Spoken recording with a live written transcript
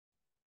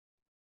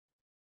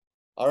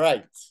All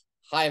right.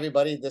 Hi,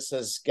 everybody. This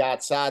is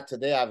Saad.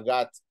 Today I've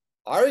got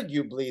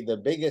arguably the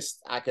biggest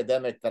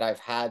academic that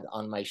I've had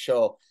on my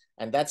show.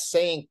 And that's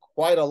saying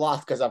quite a lot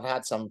because I've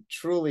had some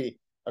truly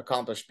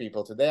accomplished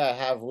people. Today I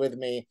have with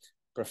me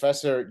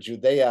Professor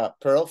Judea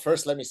Pearl.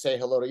 First, let me say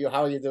hello to you.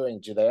 How are you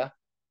doing, Judea?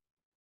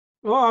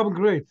 Oh, I'm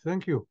great.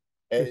 Thank you.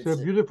 It's a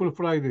It's beautiful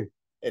Friday.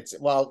 it's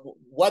well,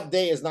 what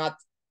day is not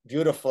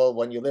beautiful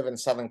when you live in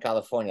Southern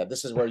California?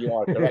 This is where you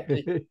are,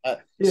 correctly. Uh,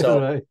 Yeah, so,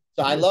 right.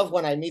 so I love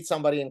when I meet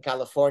somebody in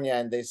California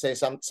and they say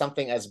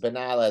something as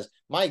banal as,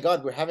 "My God,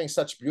 we're having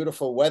such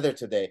beautiful weather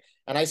today,"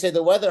 and I say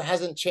the weather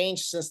hasn't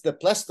changed since the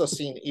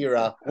Pleistocene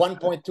era,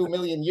 1.2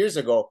 million years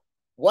ago.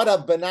 What a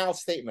banal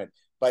statement!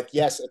 But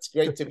yes, it's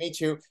great to meet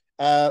you.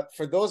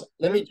 For those,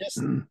 let me Well, just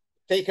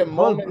take a the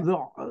whole moment.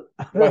 Go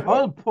the ahead.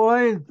 whole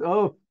point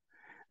of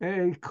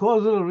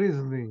causal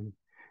reasoning,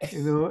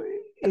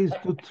 is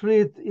to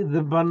treat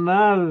the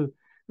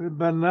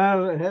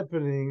banal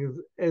happenings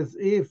as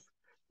if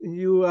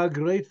you are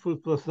grateful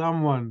for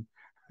someone.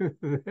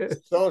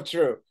 So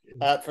true.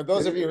 For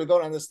those of you who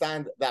don't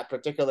understand that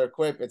particular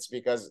quip, it's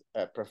because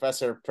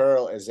Professor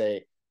Pearl is a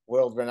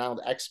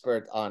world-renowned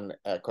expert on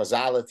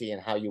causality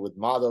and how you would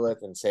model it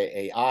and say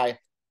AI,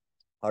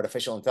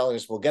 artificial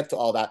intelligence. We'll get to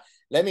all that.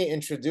 Let me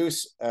introduce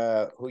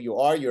who you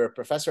are. You're a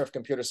professor of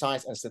computer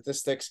science and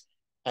statistics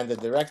and the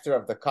director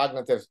of the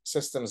Cognitive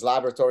Systems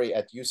Laboratory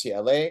at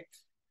UCLA.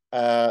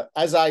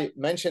 As I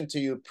mentioned to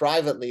you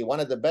privately, one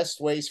of the best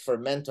ways for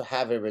men to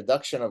have a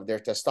reduction of their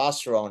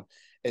testosterone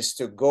is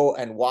to go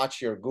and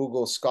watch your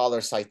Google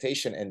Scholar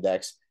Citation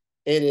Index.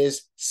 It is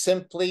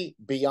simply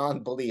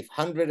beyond belief.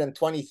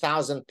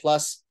 120,000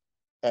 plus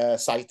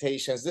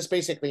citations. This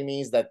basically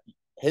means that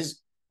his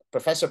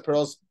Professor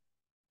Pearl's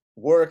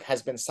work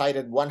has been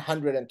cited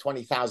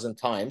 120,000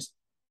 times.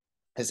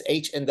 His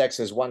H index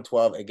is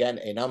 112, again,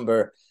 a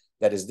number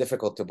that is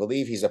difficult to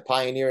believe. He's a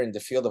pioneer in the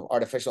field of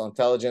artificial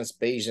intelligence,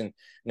 Bayesian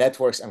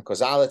networks, and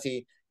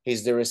causality.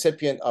 He's the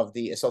recipient of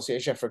the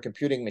Association for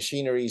Computing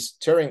Machinery's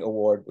Turing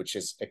Award, which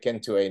is akin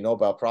to a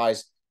Nobel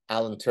Prize.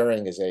 Alan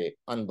Turing is an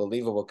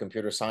unbelievable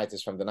computer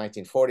scientist from the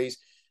 1940s.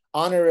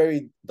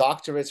 Honorary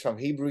doctorates from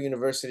Hebrew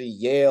University,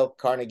 Yale,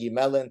 Carnegie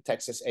Mellon,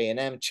 Texas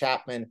A&M,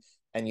 Chapman,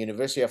 and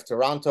University of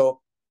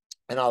Toronto.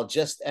 And I'll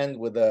just end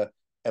with a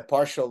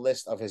partial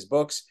list of his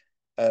books.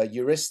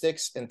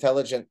 Heuristics,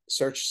 Intelligent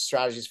Search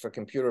Strategies for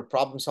Computer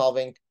Problem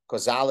Solving,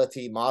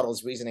 Causality,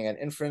 Models, Reasoning, and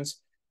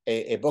Inference,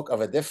 a book of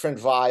a different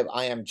vibe,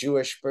 I Am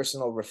Jewish,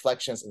 Personal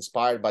Reflections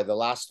Inspired by the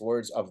Last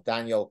Words of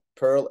Daniel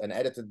Pearl, an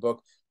edited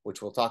book,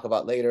 which we'll talk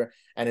about later.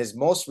 And his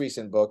most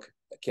recent book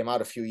came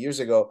out a few years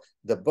ago,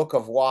 The Book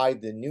of Why,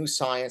 The New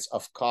Science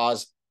of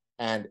Cause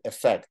and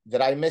Effect.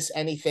 Did I miss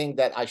anything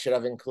that I should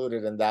have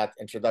included in that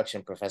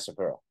introduction, Professor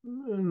Pearl?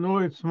 No,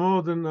 it's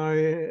more than I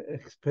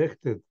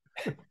expected.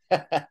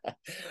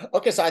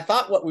 Okay, so I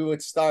thought what we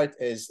would start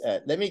is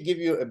let me give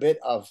you a bit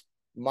of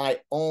my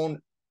own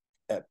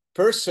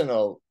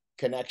personal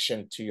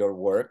connection to your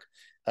work.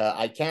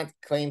 I can't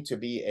claim to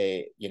be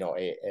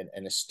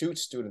an astute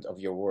student of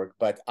your work,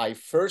 but I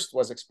first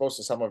was exposed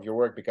to some of your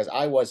work because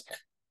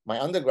my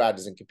undergrad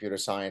is in computer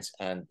science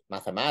and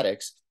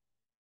mathematics,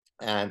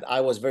 and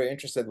I was very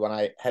interested when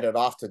I headed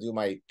off to do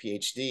my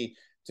PhD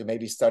to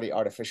maybe study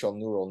artificial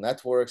neural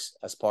networks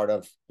as part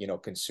of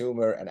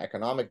consumer and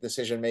economic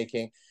decision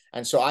making.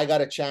 And so I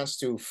got a chance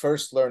to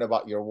first learn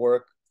about your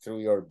work through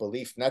your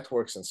belief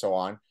networks and so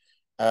on.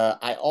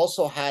 I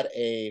also had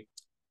a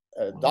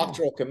Oh,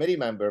 doctoral committee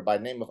member by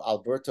the name of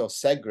Alberto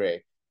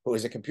Segre, who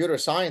is a computer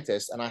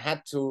scientist, and I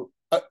had to.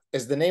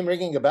 Is the name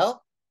ringing a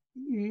bell?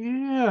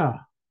 yeah.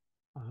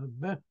 I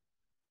bet.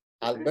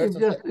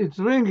 Alberto. It's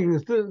ringing.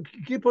 Still,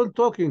 keep on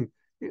talking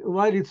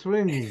while it's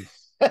ringing.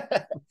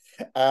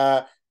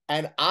 uh,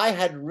 and I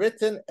had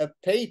written a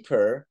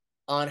paper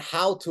on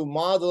how to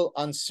model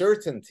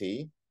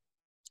uncertainty.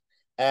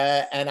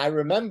 And I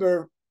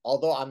remember,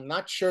 although I'm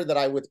not sure that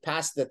I would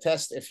pass the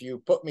test if you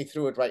put me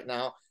through it right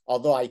now,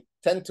 although I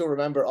tend to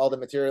remember all the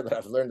material that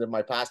I've learned in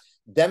my past,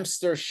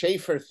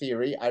 Dempster-Shafer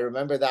theory, I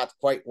remember that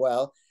quite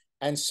well.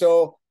 And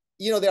so,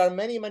 there are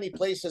many, many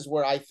places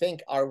where I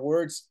think our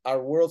worlds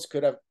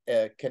could have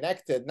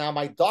connected. Now,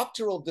 my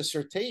doctoral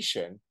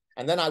dissertation,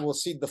 and then I will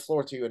cede the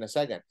floor to you in a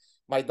second.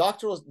 My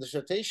doctoral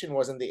dissertation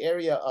was in the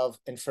area of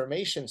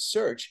information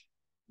search,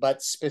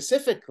 but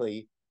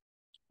specifically,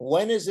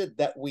 when is it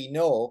that we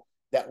know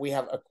that we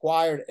have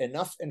acquired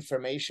enough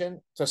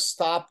information to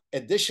stop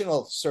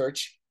additional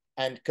search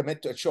and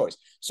commit to a choice?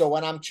 So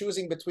when I'm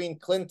choosing between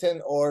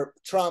Clinton or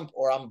Trump,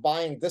 or I'm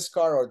buying this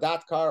car or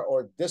that car,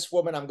 or this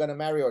woman I'm going to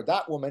marry or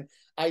that woman,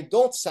 I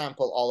don't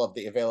sample all of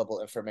the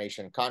available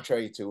information,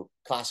 contrary to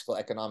classical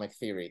economic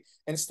theory.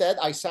 Instead,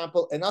 I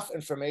sample enough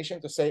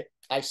information to say,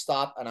 I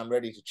stop and I'm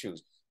ready to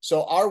choose.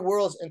 So our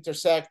worlds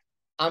intersect.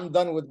 I'm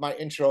done with my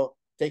intro.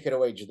 Take it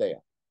away, Judea.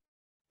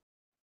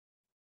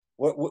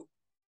 What,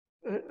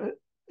 Uh, uh,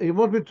 you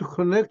want me to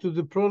connect to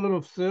the problem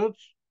of search?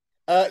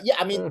 yeah,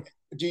 I mean, Uh,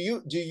 do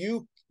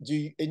you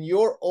in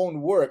your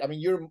own work? I mean,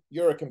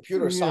 you're a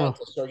computer yeah.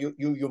 scientist, so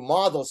you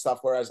model stuff,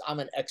 whereas I'm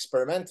an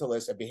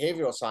experimentalist, a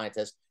behavioral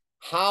scientist.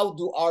 how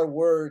do our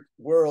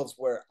worlds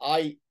where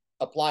I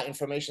apply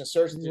information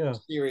search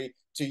theory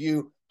to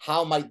you,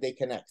 how might they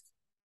connect?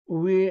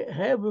 We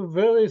have a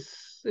very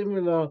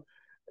similar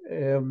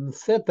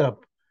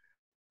setup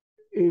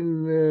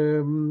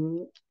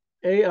in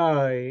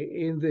AI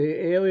in the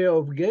area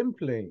of game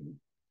playing.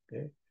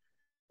 Okay?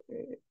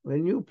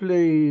 When you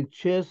play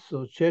chess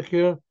or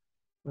checker,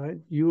 right,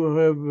 you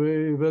have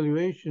an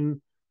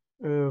evaluation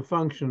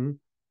function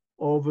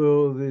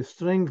over the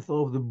strength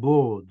of the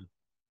board,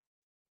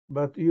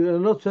 but you are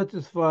not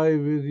satisfied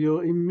with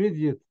your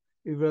immediate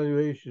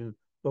evaluation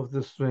of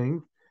the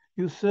strength.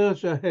 You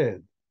search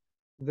ahead.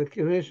 The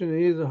question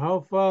is,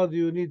 how far do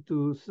you need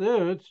to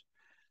search?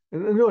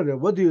 And no,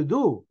 what do you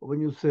do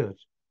when you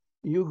search?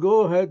 You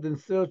go ahead and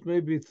search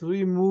maybe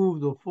 3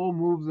 moves or 4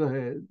 moves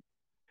ahead,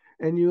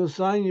 and you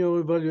assign your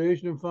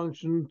evaluation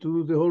function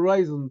to the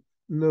horizon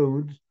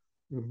node,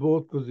 the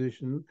board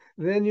position.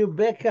 Then you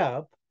back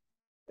up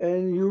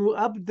and you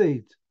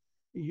update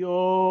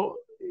your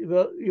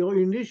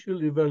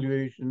initial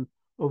evaluation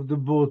of the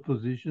board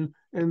position,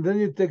 and then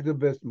you take the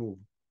best move.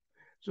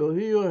 So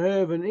here you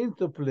have an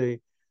interplay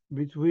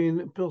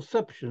between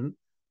perception,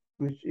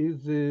 which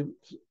is the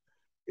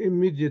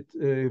immediate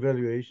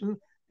evaluation,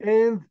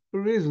 and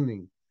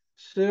reasoning,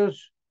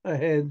 search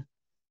ahead.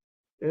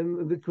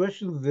 And the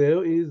question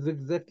there is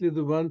exactly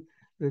the one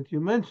that you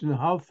mentioned.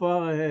 How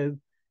far ahead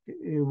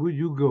would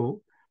you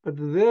go? But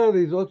there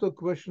is also a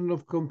question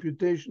of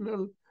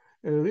computational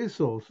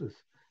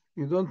resources.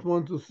 You don't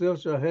want to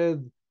search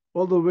ahead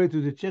all the way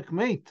to the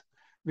checkmate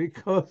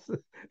because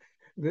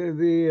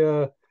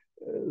the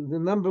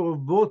number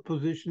of board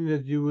positions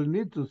that you will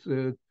need to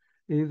search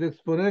is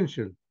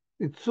exponential.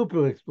 It's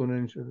super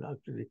exponential,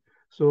 actually.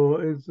 So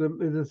it's at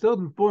a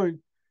certain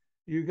point,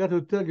 you got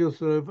to tell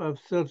yourself, I've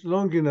searched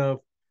long enough.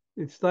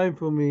 It's time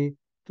for me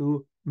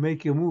to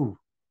make a move.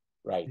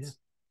 Right. Yeah.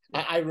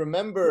 I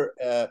remember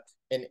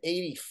in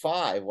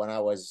 '85 when I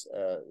was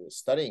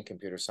studying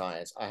computer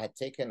science, I had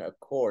taken a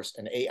course,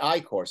 an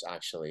AI course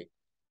actually,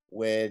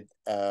 with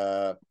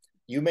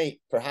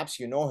perhaps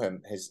you know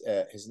him.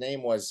 His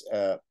name was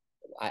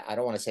I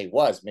don't want to say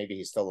was, maybe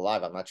he's still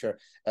alive. I'm not sure.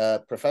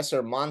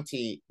 Professor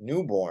Monty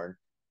Newborn.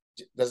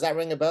 Does that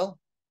ring a bell?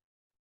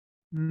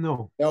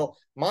 No. No,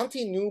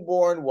 Monty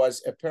Newborn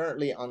was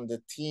apparently on the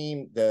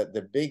team,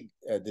 the big,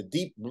 the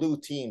Deep Blue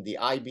team, the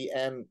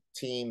IBM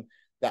team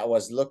that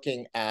was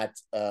looking at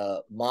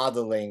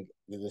modeling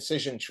the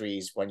decision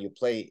trees when you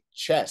play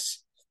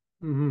chess.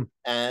 Mm-hmm.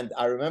 And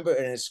I remember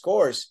in his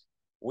course,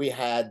 we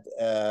had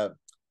to,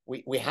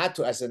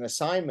 as an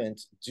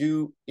assignment,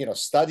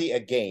 study a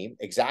game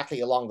exactly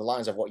along the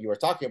lines of what you were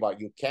talking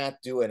about. You can't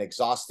do an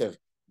exhaustive,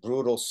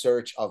 brutal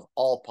search of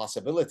all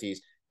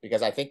possibilities.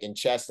 Because I think in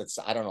chess,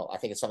 I don't know, I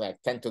think it's something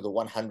like 10 to the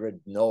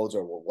 100 nodes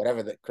or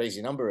whatever the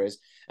crazy number is.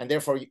 And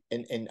therefore,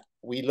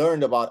 we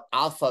learned about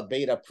alpha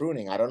beta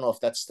pruning. I don't know if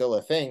that's still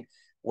a thing,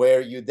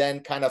 where you then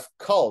kind of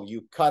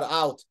you cut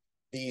out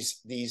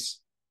these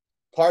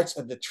parts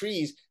of the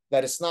trees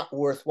that it's not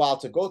worthwhile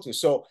to go to.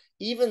 So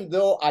even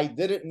though I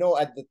didn't know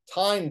at the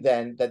time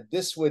then that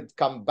this would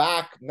come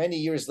back many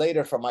years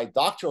later for my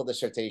doctoral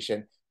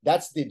dissertation,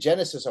 that's the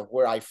genesis of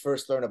where I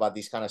first learned about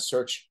these kind of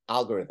search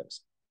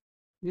algorithms.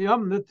 Yeah,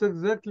 that's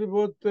exactly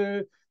what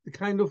the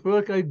kind of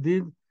work I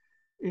did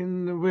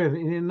in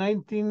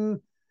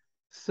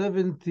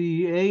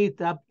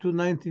 1978 up to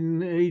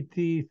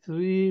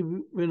 1983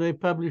 when I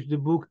published the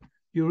book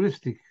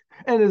Heuristics.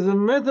 And as a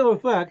matter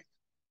of fact,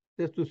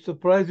 just to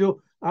surprise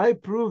you, I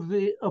proved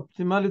the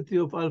optimality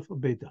of alpha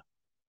beta.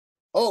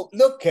 Oh,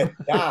 look at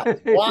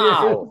that.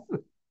 Wow.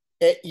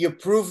 Yes. You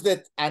proved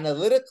it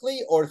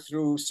analytically or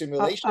through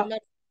simulation?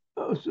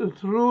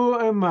 Through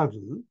a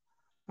model.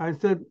 I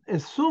said,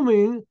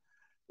 assuming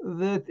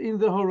that in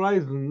the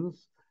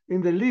horizons,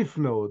 in the leaf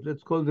node,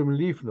 let's call them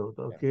leaf node,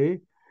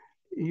 okay,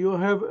 you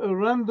have a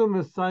random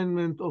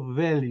assignment of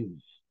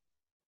values,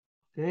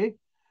 okay?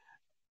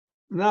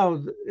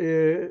 Now,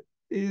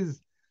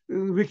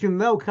 we can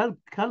now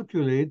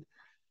calculate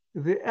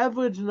the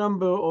average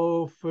number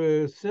of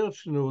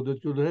search nodes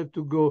that you'll have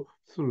to go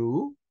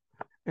through,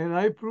 and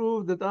I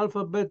proved that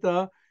alpha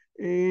beta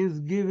is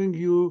giving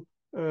you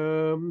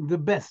the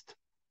best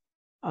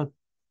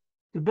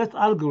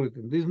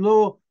algorithm. There's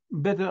no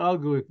better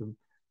algorithm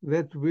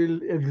that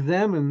will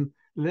examine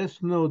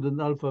less node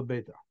than alpha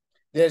beta.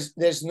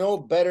 There's no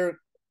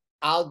better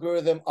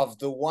algorithm of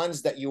the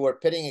ones that you were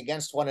pitting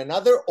against one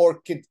another,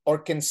 or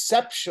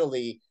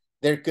conceptually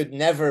there could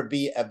never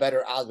be a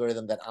better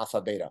algorithm than alpha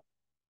beta?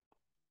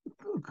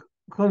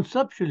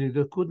 Conceptually,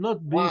 there could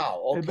not be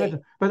a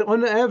better, but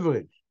on the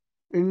average,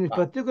 in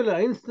particular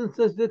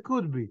instances, there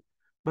could be.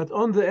 But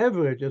on the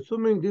average,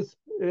 assuming this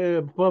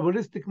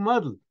probabilistic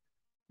model,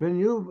 when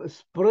you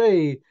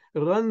spray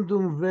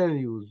random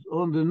values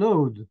on the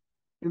node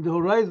in the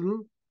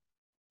horizon,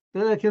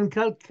 then I can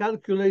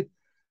calculate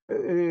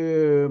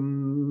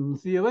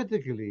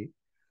theoretically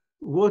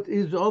what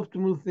is the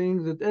optimal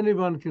thing that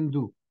anyone can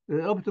do.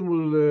 The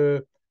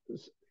optimal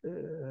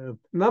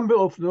number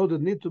of nodes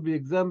that need to be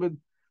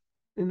examined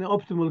in the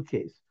optimal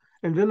case.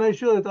 And then I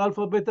show that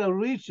alpha beta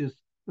reaches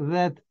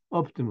that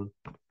optimal.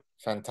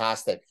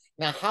 Fantastic.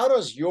 Now, how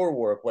does your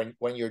work,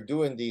 when you're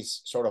doing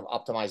these sort of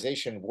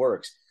optimization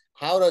works,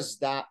 how does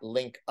that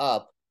link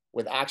up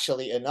with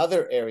actually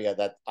another area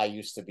that I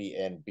used to be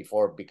in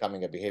before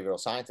becoming a behavioral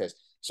scientist?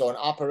 So in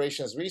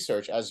operations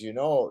research, as you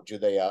know,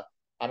 Judea,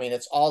 I mean,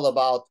 it's all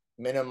about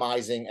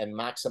minimizing and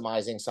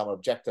maximizing some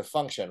objective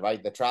function,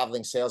 right? The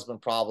traveling salesman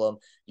problem,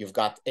 you've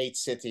got 8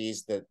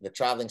 cities, the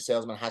traveling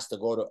salesman has to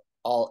go to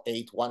all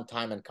 8 one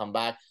time and come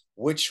back.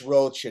 Which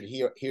road should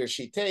he or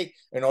she take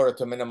in order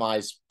to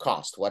minimize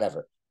cost,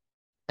 whatever.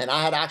 And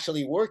I had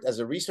actually worked as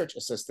a research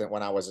assistant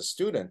when I was a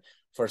student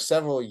for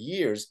several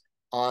years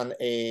on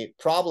a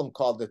problem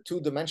called the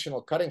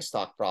two-dimensional cutting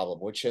stock problem,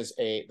 which is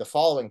the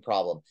following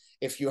problem.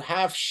 If you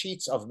have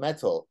sheets of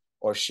metal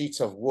or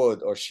sheets of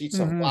wood or sheets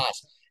of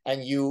glass,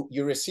 and you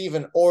receive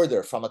an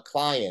order from a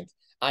client,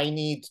 I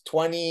need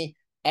 20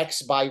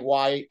 X by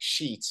Y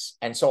sheets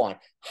and so on.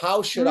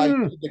 How should I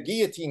do the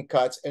guillotine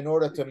cuts in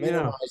order to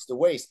minimize the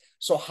waste?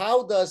 So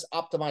how does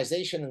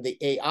optimization in the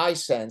AI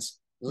sense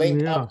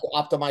link up to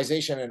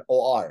optimization in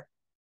OR?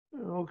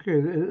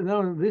 Okay,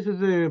 now this is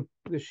the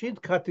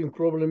sheet cutting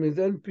problem is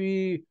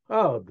NP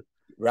hard,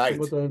 right?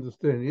 From what I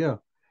understand, yeah.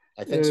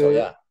 I think so,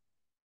 yeah.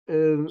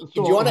 So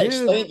do you want to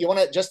explain? You want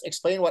to just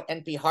explain what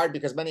NP hard,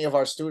 because many of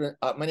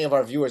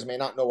our viewers may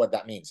not know what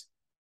that means.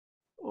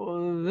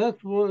 That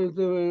was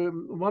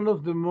one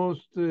of the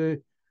most,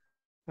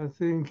 I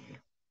think,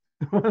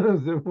 one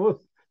of the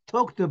most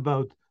talked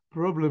about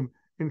problem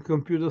in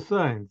computer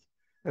science.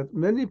 That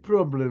many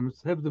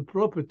problems have the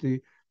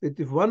property that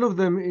if one of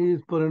them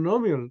is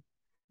polynomial,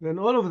 then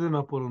all of them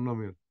are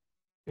polynomial.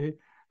 Okay?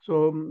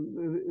 So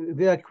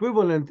they are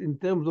equivalent in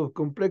terms of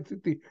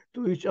complexity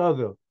to each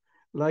other.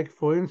 Like,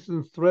 for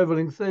instance,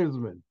 traveling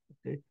salesman,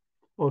 okay?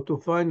 Or to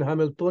find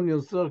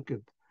Hamiltonian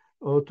circuit,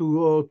 or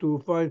to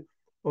find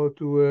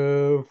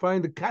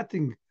the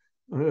cutting.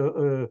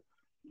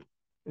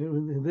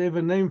 They have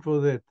a name for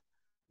that.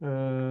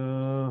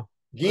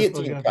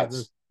 Guillotine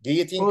cuts.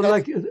 Guillotine or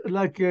cuts?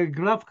 like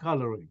graph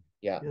coloring.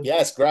 Yeah.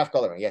 Yes, graph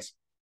coloring. Yes.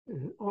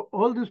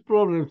 All these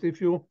problems,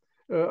 if you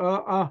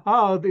are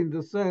hard in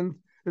the sense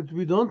that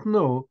we don't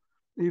know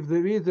if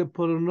there is a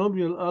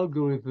polynomial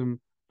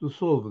algorithm to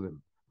solve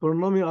them.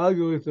 Polynomial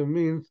algorithm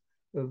means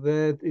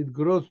that it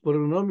grows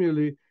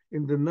polynomially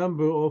in the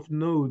number of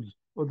nodes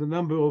or the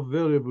number of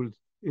variables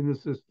in the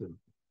system.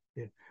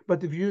 Yeah.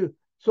 But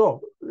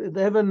so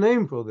they have a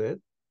name for that.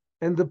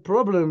 And the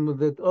problem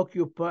that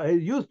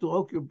used to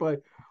occupy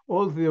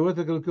all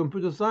theoretical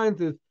computer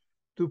scientists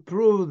to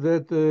prove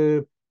that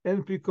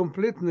NP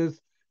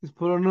completeness is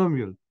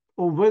polynomial,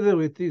 or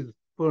whether it is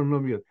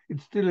polynomial.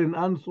 It's still an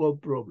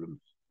unsolved problem.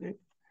 Okay?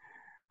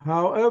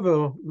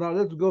 However, now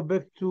let's go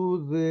back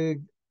to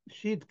the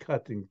sheet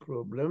cutting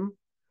problem,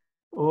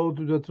 or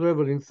to the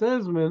traveling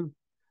salesman.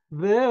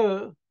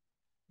 There,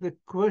 the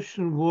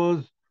question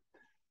was,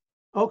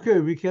 okay,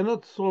 we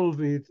cannot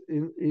solve it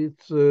in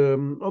its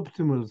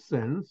optimal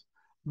sense,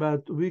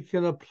 but we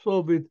can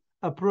solve it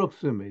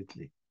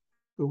approximately.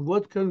 So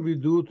what can we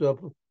do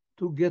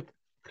to get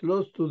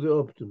close to the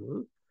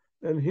optimal?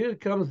 And here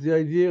comes the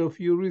idea of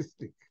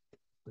heuristic.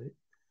 Okay?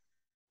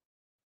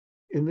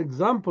 An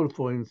example,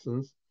 for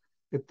instance,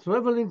 a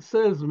traveling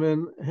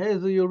salesman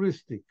has a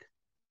heuristic,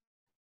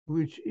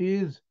 which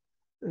is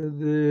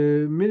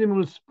the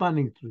minimal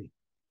spanning tree.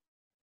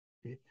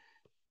 Okay?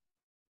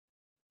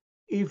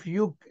 If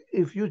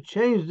you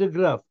change the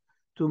graph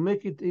to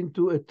make it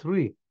into a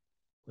tree,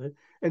 right,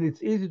 and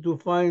it's easy to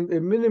find a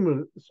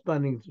minimal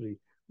spanning tree,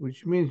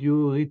 which means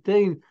you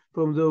retain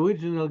from the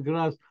original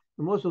graph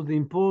most of the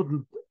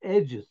important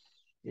edges,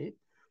 okay?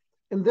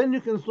 And then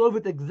you can solve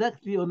it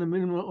exactly on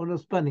a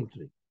spanning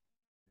tree.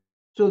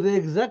 So the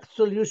exact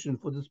solution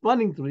for the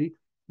spanning tree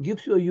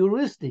gives you a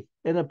heuristic,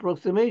 an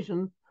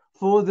approximation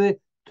for the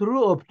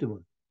true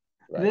optimum.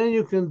 Right. Then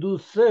you can do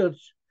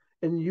search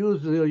and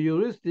use the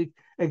heuristic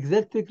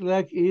exactly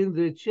like in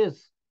the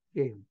chess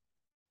game.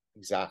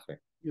 Exactly.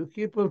 You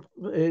keep on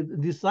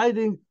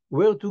deciding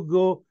where to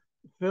go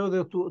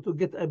further to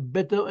get a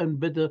better and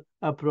better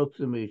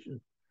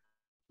approximation.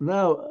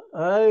 Now,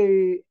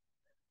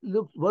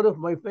 one of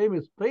my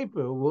famous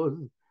paper was,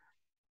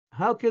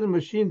 how can a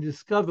machine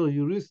discover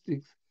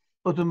heuristics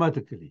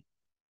automatically?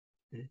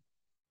 Okay.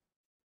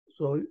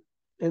 So,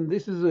 and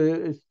this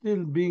is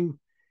still being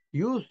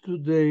used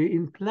today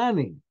in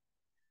planning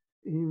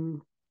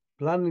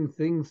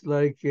things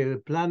like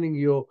planning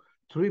your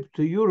trip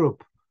to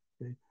Europe.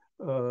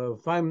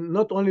 Find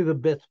not only the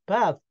best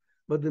path,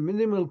 but the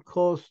minimal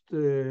cost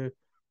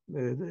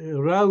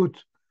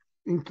route,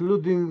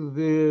 including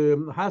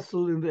the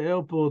hassle in the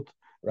airport,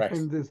 right,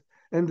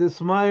 and the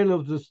smile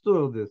of the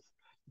stewardess.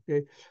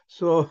 Okay,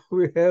 so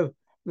we have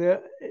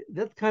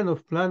that kind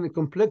of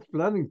complex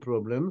planning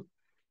problems.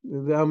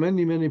 There are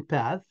many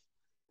paths,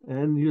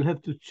 and you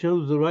have to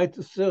choose the right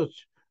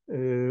search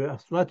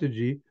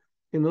strategy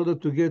in order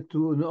to get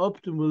to an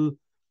optimal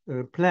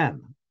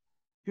plan.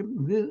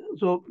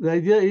 So the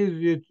idea is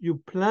that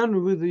you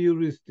plan with the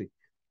heuristic,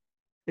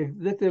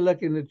 exactly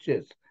like in a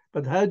chess.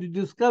 but how do you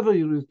discover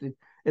heuristic?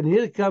 And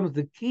here comes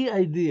the key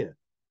idea.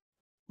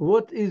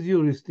 What is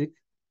heuristic?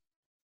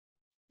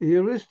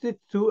 Heuristic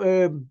to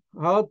a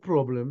hard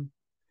problem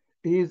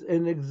is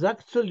an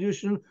exact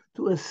solution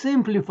to a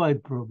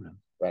simplified problem.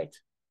 Right.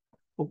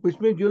 Which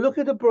means you look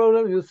at the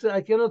problem, you say,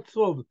 I cannot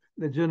solve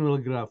the general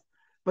graph.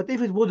 But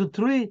if it was a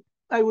tree,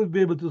 I would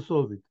be able to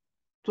solve it.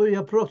 So you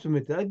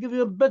approximate it. I'll give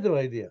you a better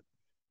idea.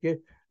 Okay.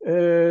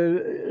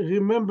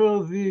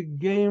 Remember the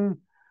game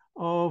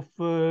of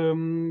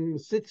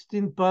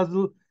 16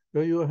 puzzle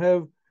where you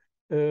have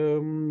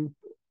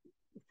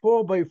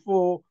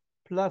 4x4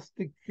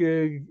 plastic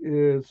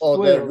squares.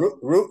 Oh, the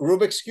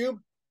Rubik's Cube?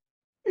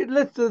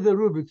 Let's say the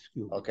Rubik's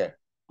Cube. Okay.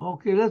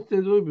 Okay, let's say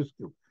the Rubik's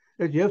Cube.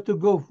 That you have to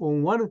go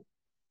from one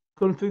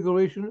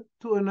configuration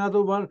to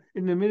another one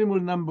in a minimal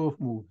number of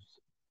moves.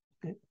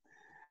 Okay.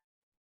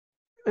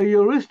 A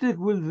heuristic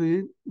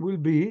will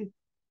be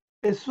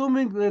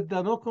assuming that there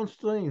are no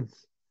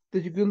constraints,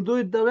 that you can do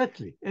it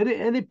directly,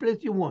 any place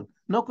you want,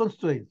 no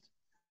constraints.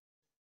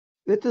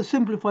 That's a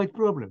simplified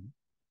problem.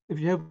 If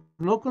you have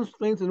no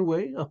constraints in a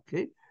way,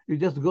 okay, you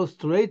just go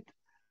straight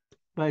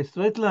by a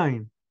straight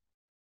line,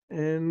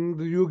 and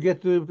you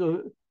get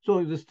to,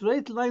 so the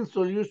straight line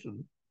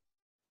solution,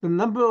 the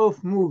number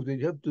of moves that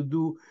you have to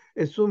do,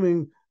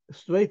 assuming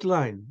straight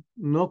line,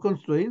 no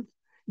constraints,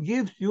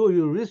 gives you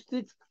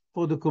heuristics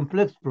for the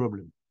complex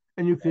problem.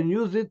 And you can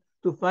use it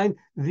to find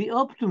the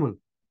optimal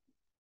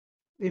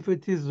if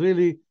it is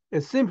really a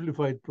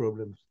simplified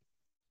problem.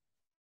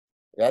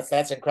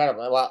 That's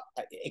incredible. Well,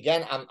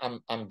 again,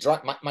 I'm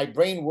drawing, my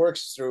brain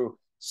works through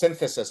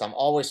synthesis. I'm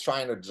always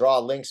trying to draw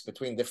links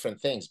between different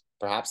things,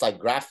 perhaps like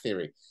graph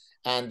theory.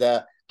 And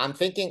I'm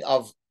thinking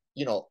of,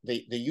 you know,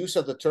 the use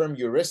of the term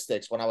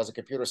heuristics when I was a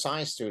computer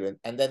science student,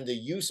 and then the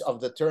use of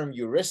the term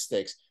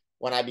heuristics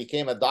when I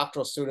became a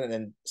doctoral student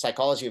in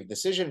psychology of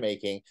decision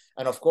making.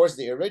 And of course,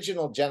 the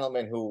original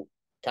gentleman who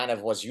kind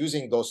of was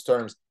using those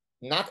terms,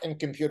 not in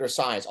computer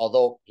science,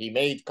 although he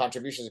made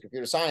contributions to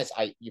computer science,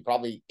 you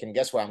probably can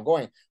guess where I'm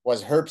going,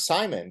 was Herb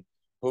Simon,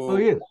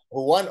 who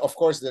won, of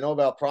course, the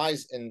Nobel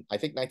Prize in, I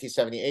think,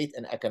 1978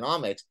 in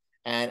economics.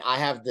 And I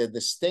have the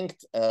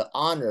distinct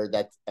honor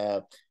that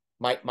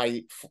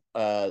my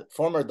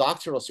former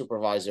doctoral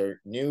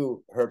supervisor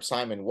knew Herb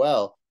Simon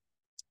well,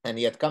 and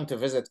he had come to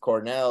visit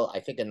Cornell, I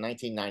think in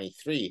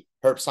 1993,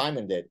 Herb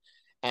Simon did.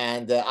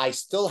 And I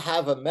still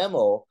have a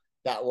memo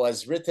that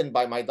was written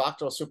by my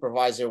doctoral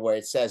supervisor where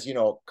it says, you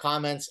know,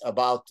 comments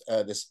about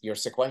your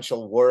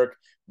sequential work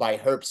by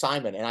Herb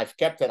Simon. And I've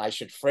kept it, I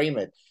should frame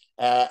it.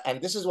 And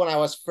this is when I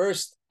was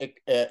first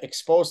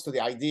exposed to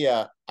the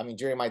idea, I mean,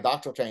 during my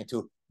doctoral training,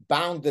 to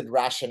bounded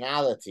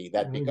rationality,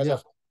 that because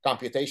of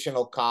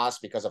computational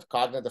costs, because of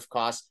cognitive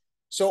costs.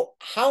 So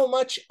how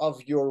much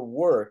of your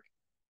work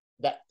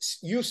that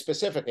you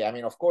specifically, I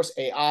mean, of course,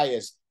 AI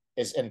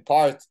is in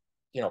part,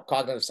 you know,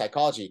 cognitive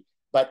psychology,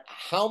 but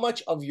how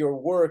much of your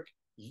work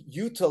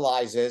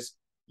utilizes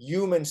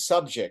human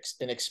subjects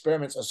in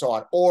experiments and so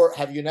on? Or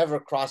have you never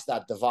crossed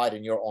that divide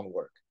in your own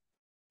work?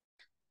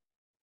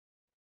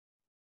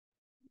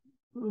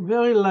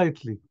 Very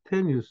lightly,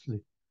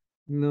 tenuously.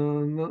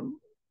 No.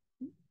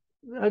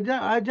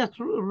 I just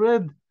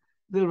read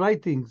the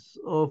writings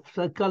of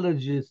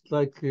psychologists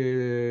like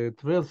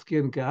Tversky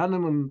and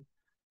Kahneman,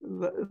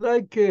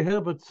 like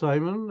Herbert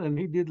Simon, and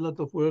he did a lot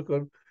of work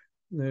on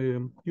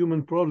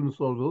human problem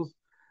solvers.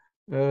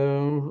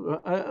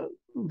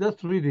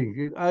 Just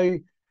reading.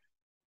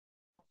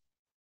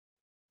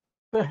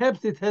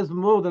 Perhaps it has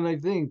more than I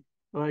think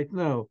right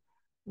now,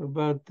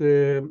 but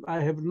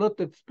I have not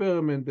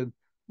experimented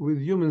with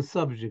human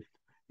subjects.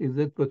 Is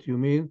that what you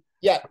mean?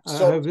 Yeah.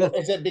 So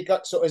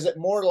is it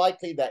more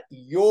likely that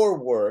your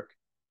work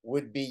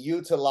would be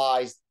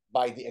utilized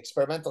by the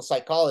experimental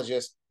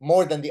psychologists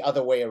more than the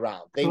other way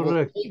around?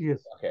 Correct.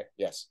 Yes. Okay.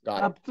 Yes. Got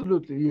it.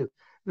 Absolutely. Yes.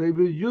 They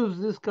will use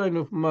this kind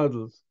of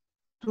models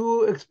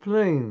to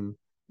explain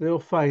their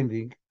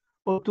finding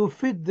or to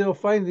fit their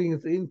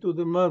findings into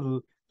the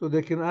model so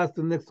they can ask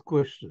the next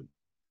question.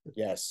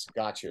 Yes.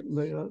 Got you.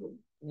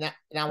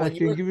 Now I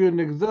can give you an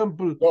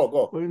example.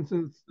 Go. For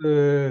instance,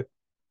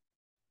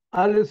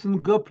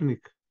 Alison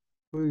Gopnik,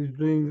 who is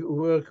doing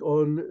work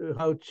on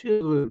how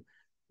children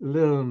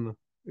learn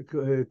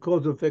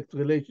cause-effect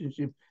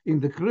relationship in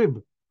the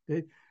crib.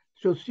 Okay?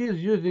 So she's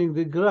using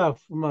the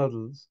graph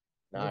models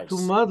to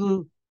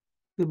model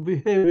the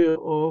behavior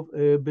of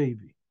a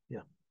baby.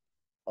 Yeah.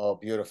 Oh,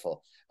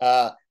 beautiful.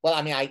 Well,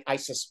 I mean,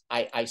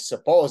 I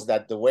suppose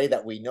that the way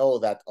that we know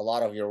that a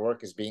lot of your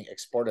work is being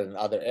exported in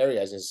other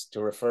areas is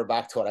to refer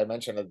back to what I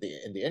mentioned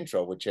in the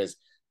intro, which is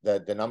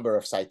the number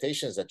of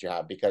citations that you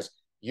have, because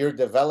you're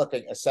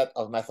developing a set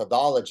of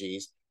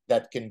methodologies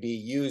that can be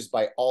used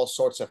by all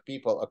sorts of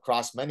people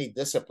across many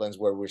disciplines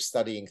where we're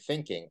studying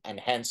thinking, and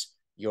hence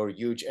your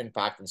huge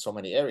impact in so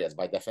many areas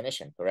by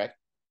definition, correct?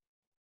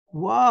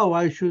 Wow,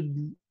 I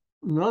should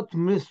not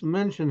miss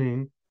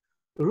mentioning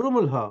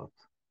Rumelhart,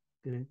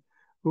 okay,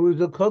 who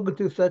is a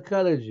cognitive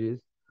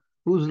psychologist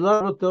whose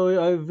laboratory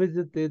I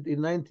visited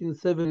in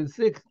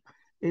 1976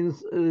 in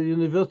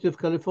University of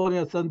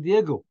California, San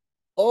Diego.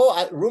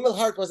 Oh,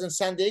 Rumelhart was in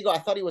San Diego. I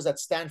thought he was at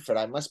Stanford.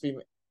 I must be.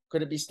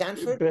 Could it be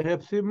Stanford?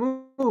 Perhaps he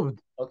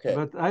moved, Okay.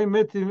 but I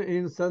met him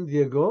in San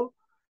Diego,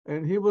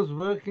 and he was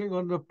working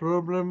on the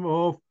problem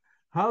of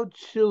how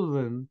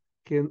children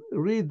can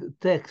read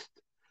text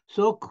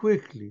so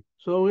quickly,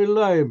 so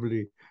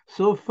reliably,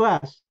 so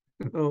fast,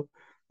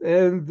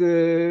 and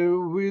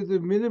with a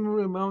minimum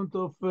amount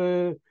of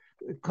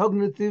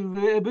cognitive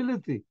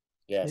ability. Okay?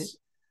 Yes.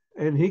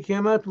 And he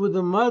came out with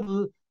a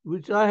model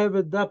which I have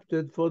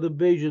adapted for the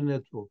Bayesian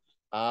networks.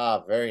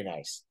 Ah, very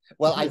nice.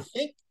 Well, I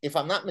think, if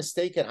I'm not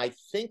mistaken, I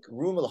think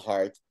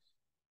Rumelhart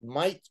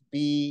might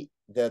be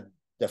the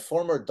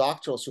former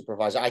doctoral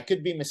supervisor. I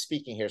could be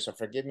misspeaking here, so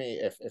forgive me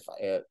if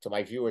to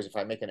my viewers if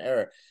I make an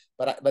error.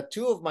 But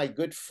two of my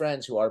good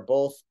friends who are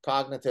both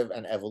cognitive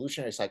and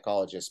evolutionary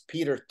psychologists,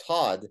 Peter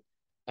Todd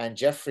and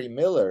Jeffrey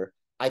Miller,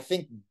 I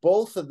think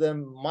both of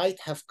them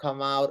might have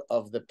come out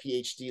of the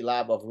PhD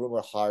lab of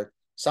Rumelhart.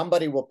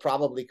 Somebody will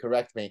probably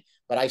correct me,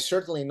 but I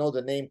certainly know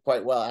the name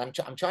quite well.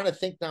 I'm trying to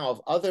think now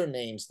of other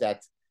names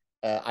that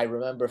I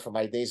remember from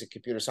my days of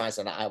computer science,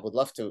 and I would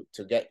love to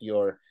get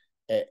your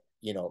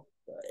you know,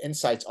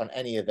 insights on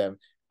any of them.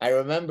 I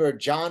remember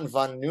John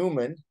von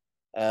Neumann,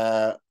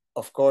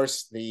 of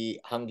course, the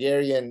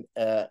Hungarian.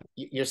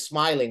 You're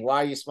smiling.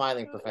 Why are you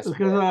smiling, Professor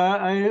Because Pearl?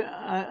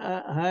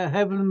 I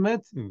haven't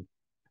met him.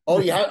 Oh,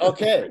 you have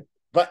okay,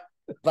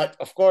 but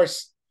of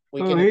course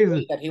we Oh, can he's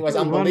agree that he was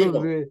one of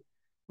unbelievable. the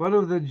one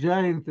of the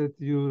giants that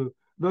you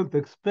don't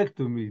expect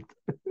to meet.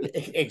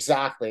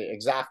 Exactly,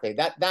 exactly.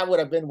 That would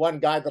have been one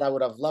guy that I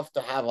would have loved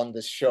to have on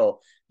this show.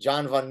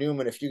 John von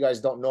Neumann. If you guys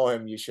don't know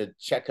him, you should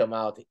check him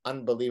out.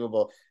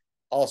 Unbelievable,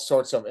 all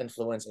sorts of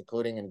influence,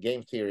 including in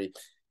game theory.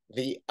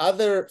 The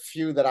other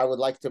few that I would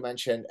like to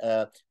mention,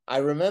 I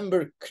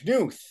remember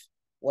Knuth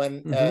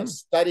when Mm-hmm.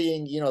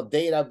 studying,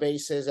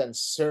 databases and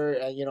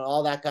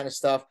all that kind of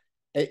stuff.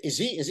 Is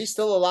he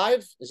still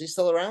alive? Is he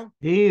still around?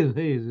 He is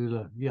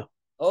alive. Yeah,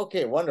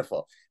 Okay,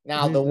 wonderful.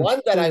 Now he's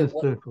still in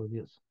Stanford.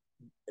 Yes.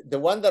 the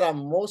one that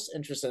I'm most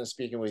interested in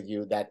speaking with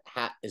you that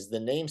is the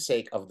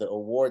namesake of the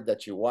award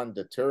that you won,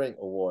 the Turing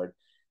Award,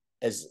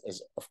 is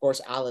of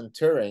course Alan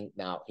Turing.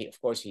 Now he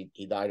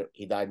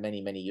died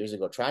many years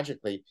ago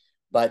tragically,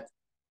 but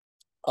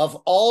of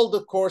all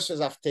the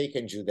courses I've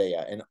taken,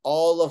 Judea, in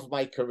all of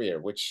my career,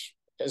 which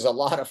is a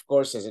lot of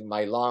courses in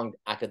my long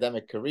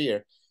academic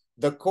career,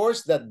 the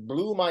course that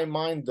blew my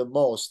mind the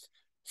most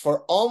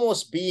for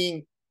almost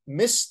being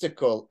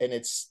mystical in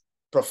its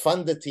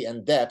profundity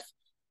and depth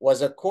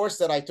was a course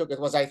that I took. It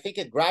was, I think,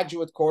 a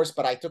graduate course,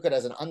 but I took it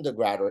as an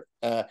undergraduate.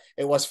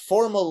 It was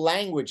formal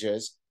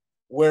languages,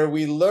 where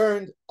we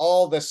learned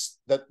all the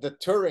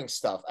Turing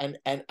stuff,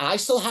 and I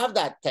still have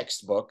that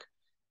textbook.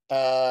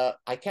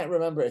 I can't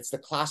remember. It's the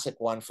classic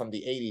one from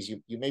the 80s.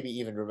 You maybe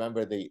even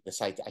remember the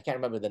site. I can't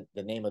remember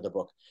the name of the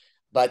book,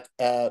 but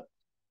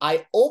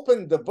I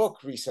opened the book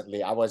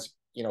recently. I was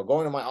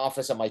going to my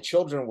office, and my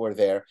children were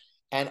there,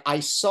 and I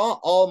saw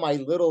all my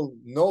little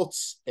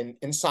notes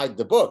inside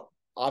the book.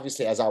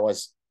 Obviously, as I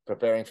was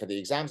preparing for the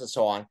exams and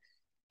so on.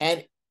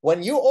 And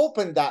when you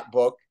open that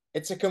book,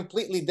 it's a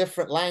completely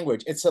different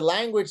language. It's a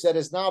language that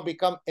has now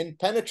become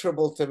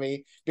impenetrable to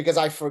me because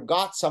I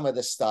forgot some of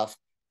this stuff.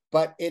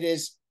 But it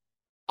is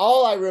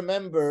all I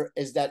remember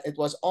is that it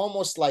was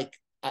almost like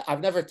I've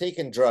never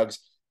taken drugs,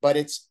 but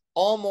it's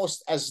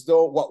almost as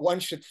though what one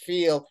should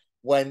feel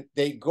when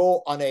they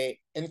go on a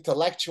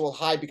intellectual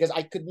high, because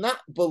I could not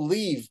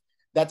believe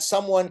that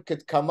someone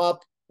could come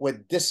up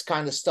with this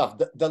kind of stuff.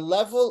 The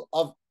level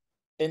of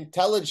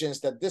intelligence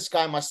that this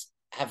guy must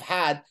have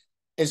had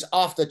is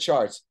off the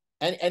charts.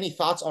 Any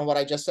thoughts on what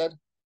I just said?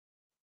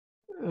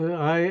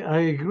 I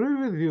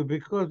agree with you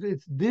because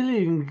it's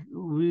dealing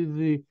with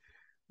the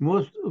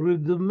most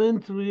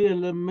rudimentary,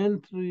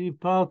 elementary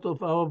part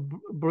of our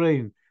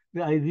brain,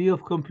 the idea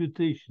of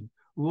computation.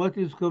 What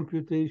is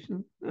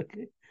computation?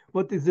 Okay.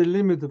 What is the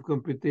limit of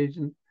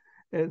computation?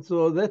 And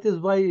so that is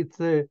why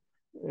it's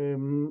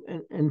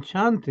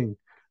enchanting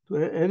to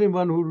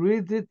anyone who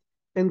reads it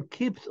and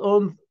keeps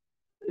on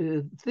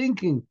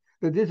thinking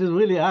that this is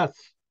really us.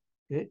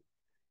 Okay?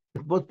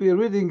 What we're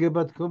reading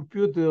about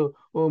computer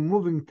or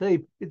moving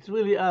tape, it's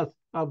really us,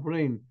 our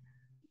brain.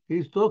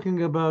 He's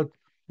talking about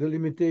the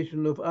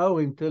limitation of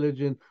our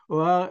intelligence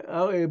or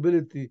our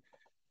ability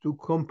to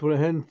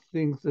comprehend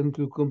things and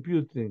to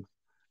compute things.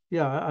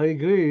 Yeah, I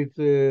agree.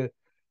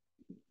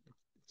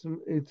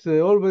 It's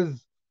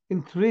always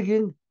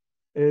intriguing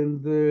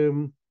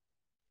and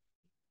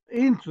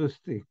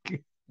interesting.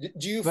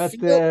 Do you But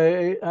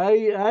feel?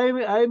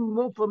 I'm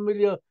more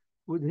familiar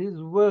with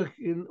his work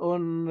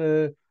on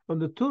the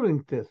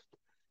Turing test.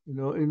 In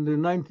the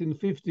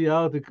 1950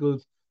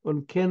 articles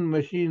on Can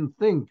Machine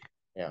Think,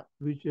 Yeah,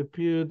 which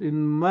appeared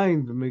in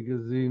Mind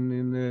magazine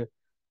in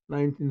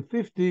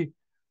 1950,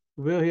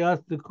 where he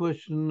asked the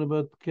question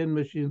about can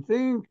machine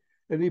think,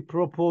 and he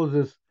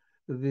proposes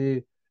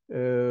the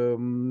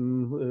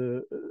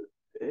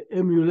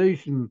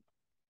emulation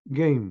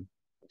game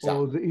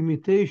or exactly. the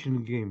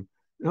imitation game.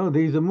 No,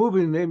 there's a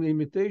movie named Of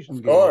Imitation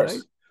Game, right?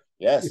 course.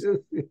 Yes.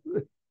 Yes.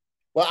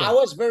 Well, I So,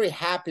 was very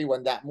happy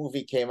when that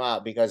movie came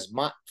out because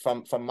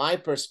from my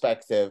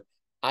perspective,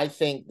 I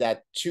think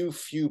that too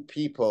few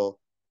people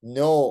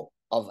know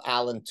of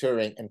Alan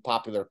Turing in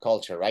popular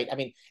culture, right? I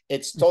mean,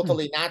 it's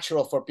totally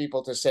natural for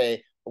people to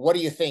say, "What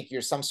do you think?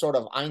 You're some sort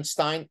of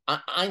Einstein."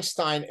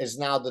 Einstein is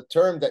now the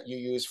term that you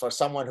use for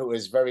someone who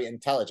is very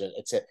intelligent.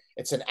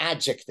 It's an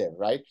adjective,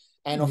 right?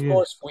 And of yes.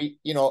 course,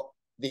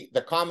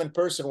 the common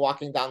person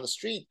walking down the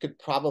street could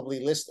probably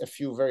list a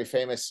few very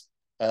famous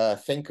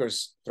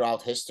thinkers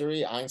throughout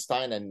history,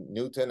 Einstein and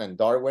Newton and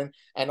Darwin.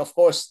 And of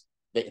course,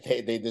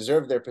 they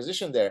deserve their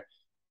position there.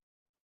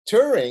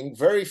 Turing,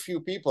 very few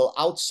people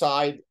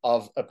outside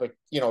of a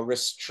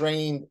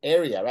restrained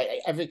area, right?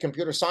 Every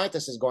computer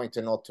scientist is going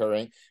to know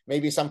Turing.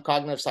 Maybe some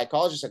cognitive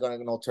psychologists are going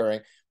to know Turing,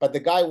 but the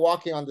guy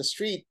walking on the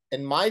street,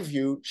 in my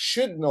view,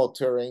 should know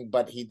Turing,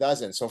 but he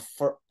doesn't. So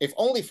for if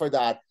only for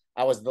that,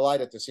 I was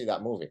delighted to see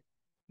that movie.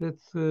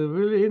 That's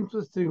really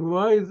interesting.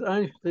 Why is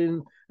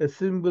Einstein a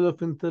symbol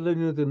of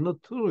intelligence and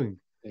not Turing?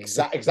 It's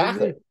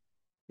Exactly.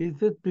 really,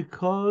 is it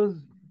because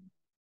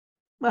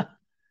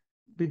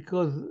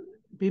because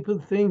people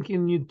think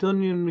in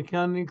Newtonian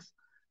mechanics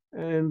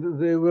and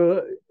they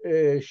were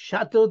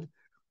shattered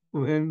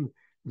when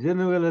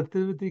general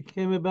relativity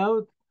came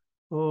about?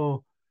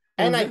 Or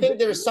And I think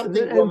there's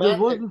something there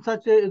romantic. wasn't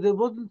such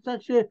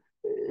a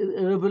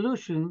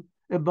revolution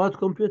about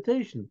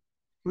computation.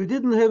 We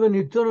didn't have a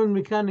Newtonian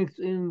mechanics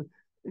in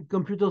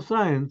computer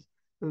science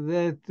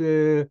that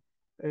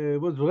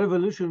was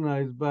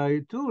revolutionized by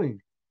Turing.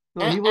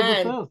 No, And, he was the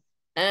and first.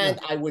 Yeah. and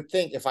I would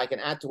think, if I can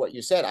add to what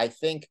you said, I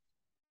think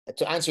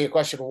to answer your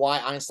question, why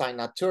Einstein,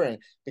 not Turing,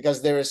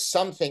 because there is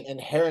something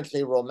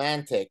inherently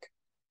romantic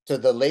to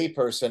the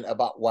layperson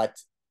about what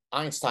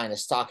Einstein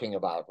is talking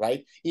about,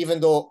 right? Even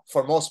though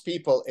for most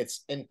people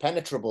it's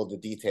impenetrable, the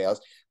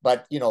details,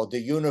 but the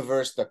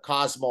universe, the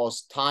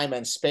cosmos, time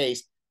and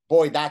space,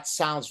 boy, that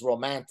sounds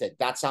romantic.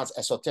 That sounds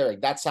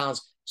esoteric. That sounds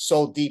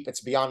so deep,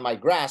 it's beyond my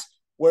grasp.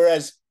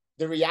 Whereas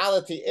the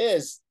reality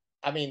is,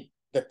 I mean,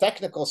 the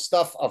technical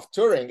stuff of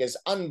Turing is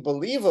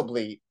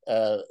unbelievably,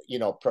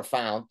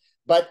 profound,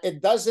 but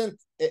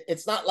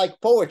it's not like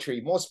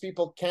poetry. Most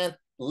people can't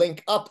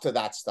link up to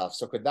that stuff.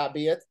 So could that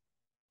be it?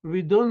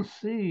 We don't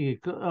see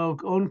our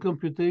own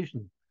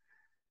computation.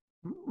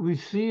 We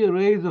see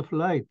rays of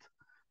light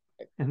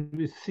and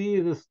we see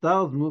the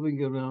stars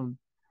moving around,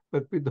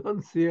 but we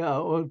don't see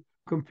our own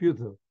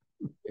computer.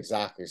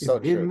 Exactly. It's So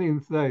true. hidden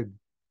inside.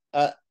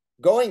 Uh,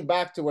 Going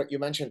back to what you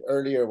mentioned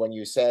earlier when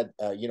you said,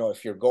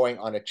 if you're going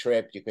on a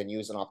trip, you can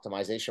use an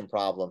optimization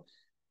problem.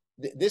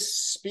 This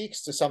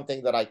speaks to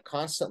something that I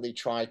constantly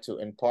try to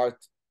impart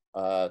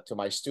to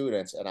my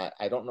students, and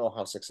I don't know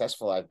how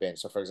successful I've been.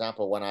 So, for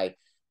example, when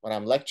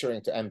I'm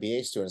lecturing to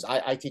MBA students,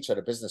 I teach at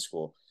a business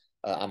school.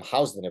 I'm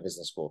housed in a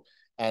business school,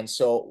 and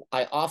so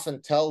I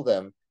often tell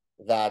them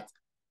that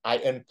I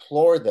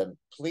implore them,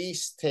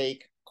 please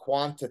take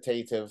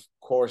quantitative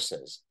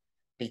courses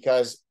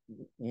because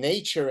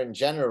nature in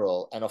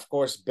general, and of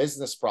course,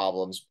 business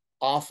problems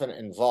often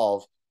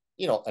involve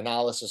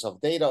analysis of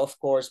data, of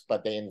course,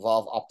 but they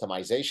involve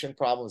optimization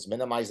problems,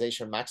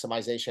 minimization,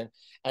 maximization.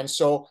 And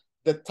so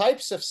the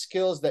types of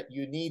skills that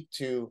you need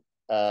to,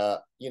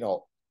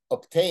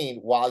 obtain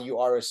while you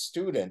are a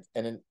student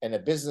in a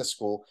business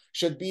school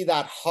should be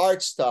that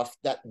hard stuff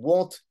that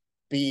won't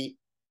be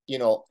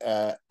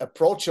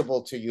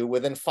approachable to you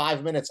within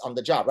 5 minutes on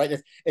the job, right?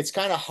 It's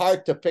kind of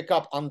hard to pick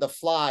up on the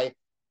fly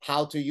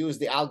how to use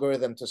the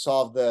algorithm to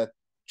solve the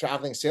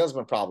traveling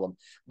salesman problem,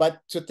 but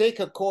to take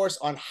a course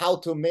on how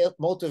to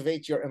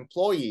motivate your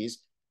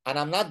employees, and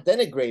I'm not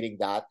denigrating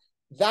that,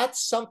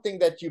 that's something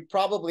that you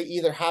probably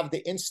either have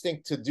the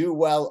instinct to do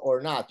well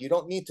or not. You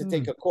don't need to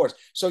take Hmm. a course.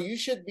 So you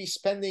should be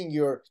spending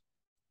your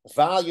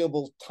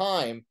valuable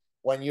time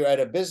when you're at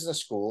a business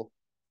school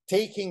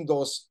taking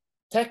those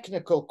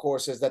technical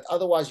courses that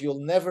otherwise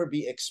you'll never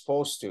be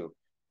exposed to.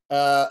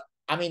 Uh,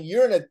 I mean,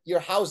 you're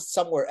housed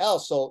somewhere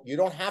else, so you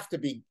don't have to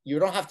be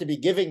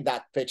giving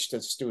that pitch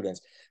to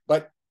students.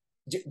 But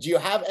do you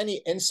have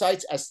any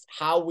insights as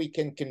how we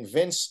can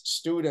convince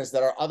students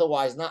that are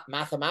otherwise not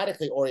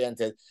mathematically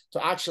oriented to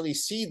actually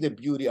see the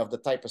beauty of the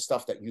type of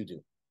stuff that you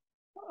do?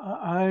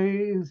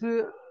 I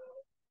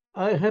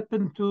I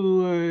happened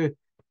to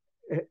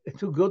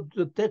go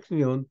to the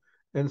Technion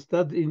and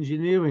study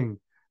engineering.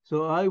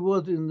 So I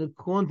was in the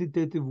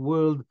quantitative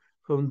world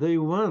from day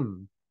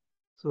one.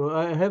 So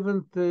I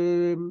haven't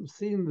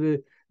seen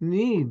the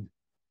need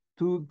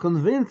to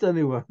convince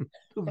anyone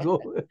to go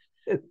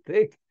and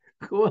take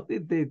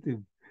quantitative.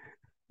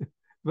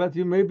 But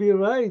you may be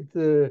right.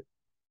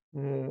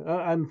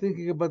 I'm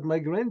thinking about my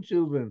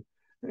grandchildren.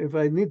 If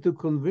I need to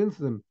convince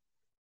them,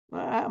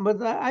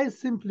 but I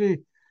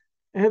simply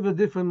have a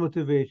different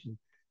motivation.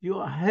 You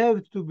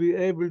have to be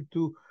able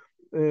to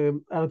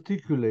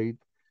articulate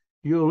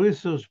your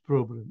research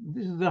problem.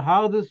 This is the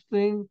hardest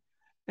thing,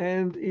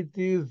 and it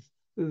is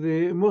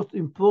the most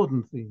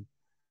important thing.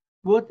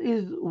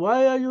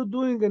 Why are you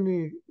doing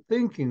any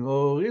thinking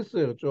or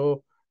research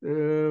or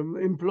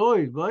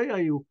employed? Why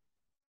are you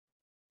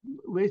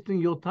wasting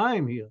your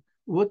time here?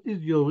 what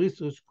is your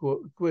research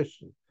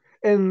question?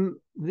 And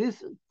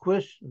this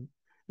question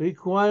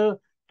requires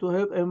to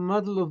have a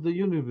model of the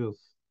universe,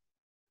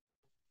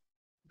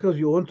 because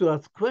you want to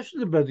ask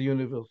questions about the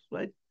universe,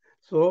 right?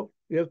 So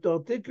you have to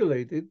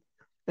articulate it.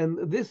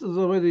 And this is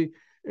already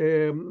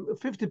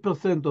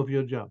 50% of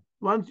your job.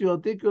 Once you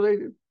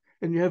articulate it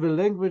and you have a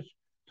language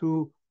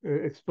to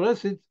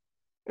express it,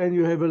 and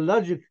you have a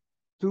logic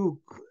to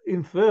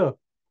infer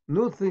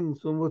new things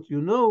from what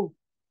you know,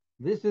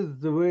 this is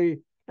the way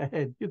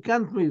ahead. You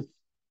can't miss.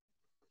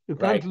 You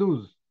can't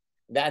lose.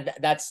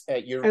 That's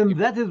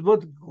that is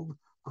what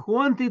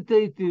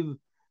quantitative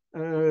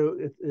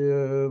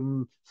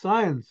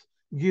science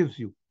gives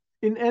you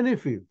in any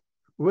field,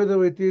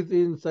 whether it is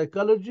in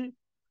psychology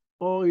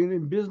or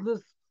in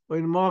business or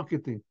in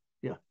marketing.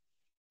 Yeah.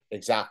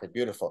 Exactly.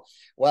 Beautiful.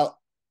 Well,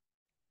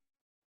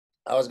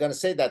 I was going to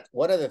say that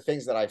one of the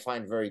things that I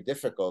find very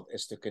difficult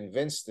is to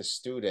convince the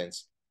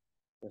students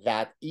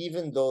that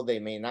even though they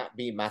may not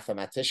be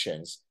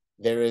mathematicians,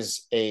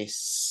 they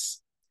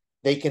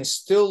can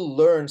still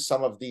learn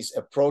some of these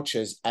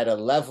approaches at a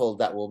level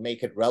that will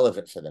make it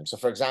relevant for them. So,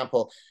 for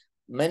example,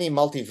 many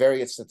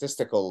multivariate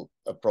statistical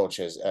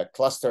approaches,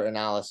 cluster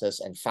analysis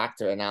and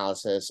factor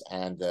analysis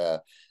and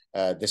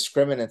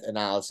discriminant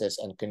analysis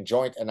and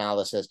conjoint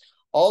analysis,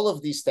 all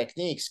of these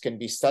techniques can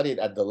be studied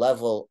at the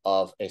level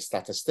of a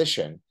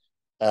statistician,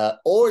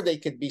 or they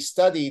could be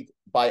studied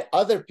by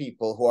other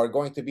people who are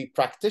going to be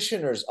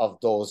practitioners of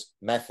those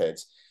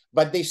methods,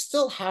 but they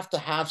still have to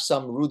have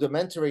some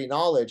rudimentary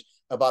knowledge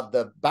about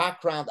the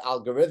background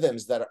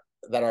algorithms that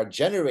are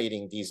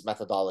generating these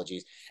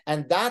methodologies.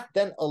 And that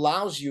then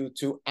allows you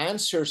to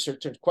answer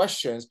certain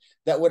questions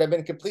that would have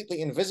been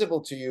completely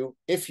invisible to you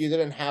if you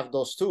didn't have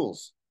those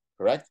tools,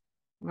 correct?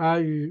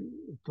 I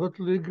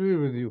totally agree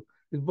with you.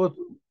 It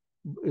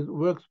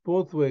works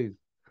both ways.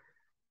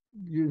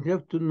 You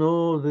have to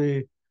know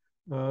the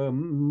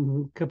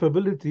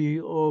capability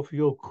of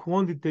your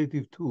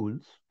quantitative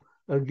tools.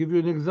 I'll give you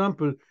an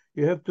example.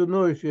 You have to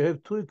know if you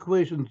have two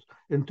equations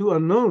and two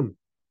unknown,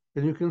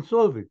 then you can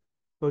solve it.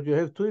 But you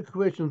have two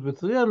equations with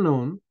three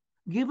unknown,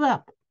 give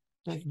up.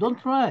 Don't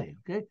try,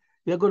 okay?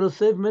 You're going to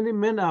save many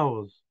man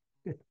hours.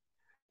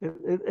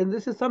 And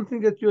this is something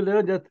that you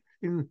learn that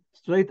in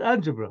straight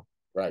algebra.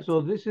 Right.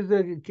 So this is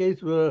a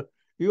case where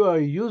you are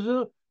a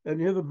user and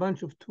you have a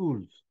bunch of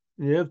tools.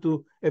 You have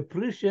to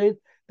appreciate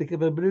the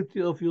capability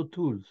of your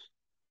tools.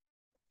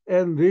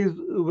 And these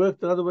work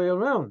the other way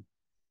around.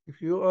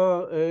 If you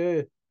are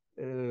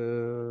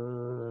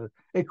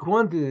a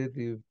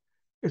quantitative,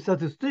 a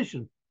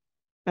statistician,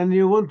 and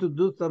you want to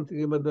do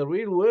something about the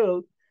real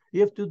world,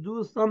 you have to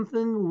do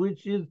something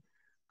which is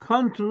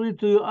contrary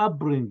to your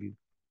upbringing,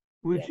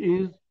 which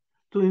is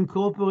to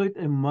incorporate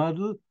a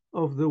model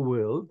of the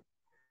world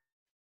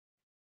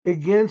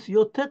against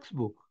your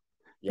textbook.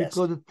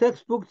 Because the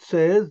textbook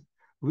says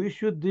we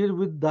should deal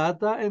with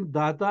data and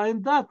data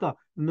and data,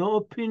 no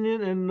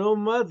opinion and no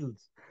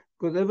models,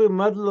 because every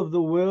model of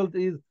the world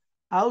is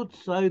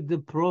outside the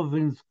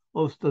province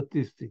of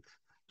statistics.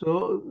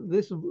 So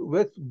this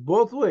works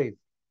both ways.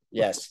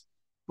 Yes.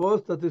 For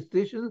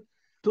statisticians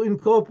to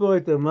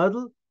incorporate a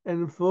model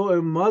and for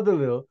a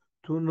modeler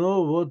to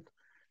know what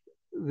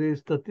the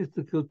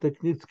statistical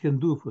techniques can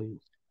do for you.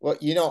 Well,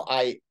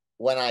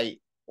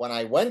 when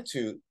I went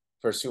to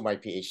pursue my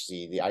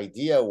PhD, the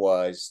idea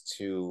was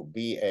to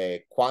be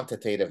a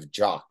quantitative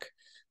jock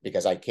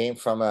because I came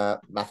from a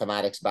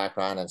mathematics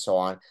background and so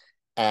on.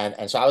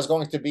 And so I was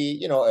going to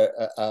be,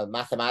 a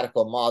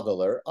mathematical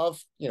modeler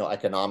of,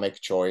 economic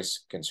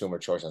choice, consumer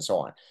choice, and so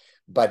on.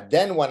 But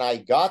then when I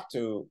got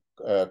to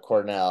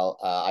Cornell,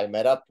 I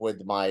met up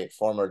with my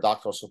former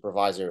doctoral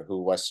supervisor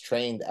who was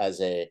trained as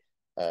a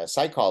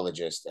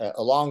psychologist,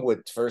 along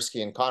with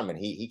Tversky and Kahneman.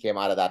 He came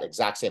out of that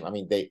exact same. I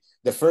mean,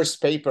 the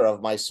first paper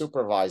of my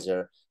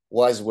supervisor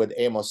was with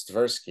Amos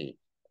Tversky.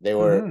 They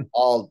were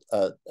all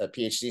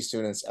PhD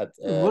students at.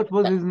 What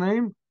was his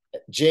name?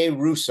 J.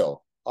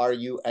 Russo,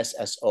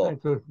 Russo.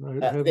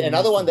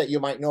 Another one that you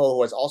might know who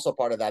was also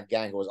part of that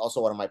gang, who was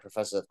also one of my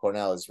professors at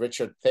Cornell, is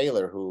Richard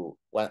Thaler, who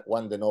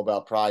won the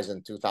Nobel Prize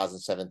in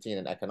 2017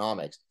 in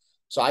economics.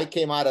 So I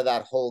came out of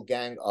that whole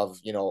gang of,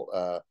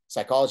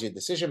 psychology and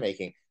decision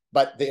making.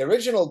 But the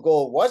original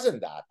goal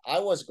wasn't that. I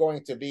was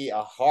going to be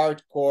a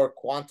hardcore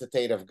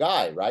quantitative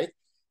guy, right?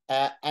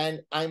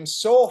 And I'm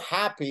so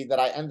happy that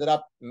I ended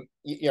up,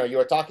 you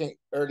were talking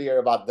earlier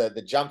about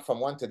the jump from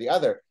one to the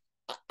other.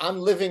 I'm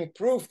living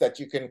proof that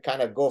you can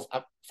kind of go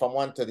up from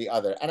one to the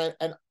other.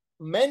 And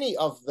many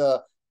of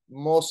the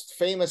most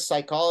famous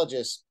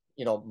psychologists,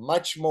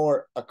 much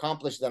more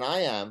accomplished than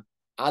I am,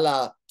 a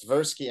la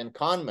Tversky and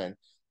Kahneman,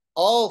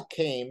 all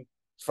came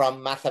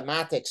from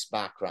mathematics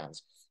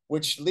backgrounds.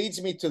 Which leads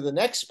me to the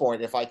next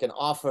point, if I can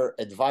offer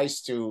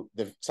advice to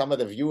some of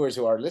the viewers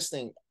who are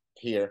listening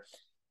here.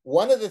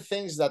 One of the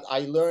things that I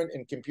learned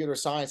in computer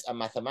science and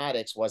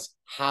mathematics was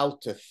how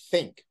to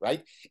think,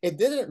 right? It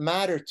didn't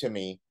matter to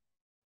me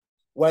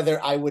whether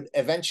I would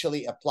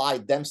eventually apply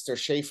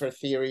Dempster-Shafer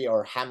theory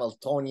or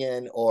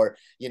Hamiltonian or,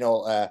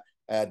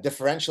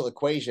 differential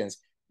equations.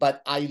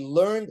 but I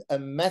learned a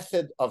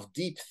method of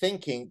deep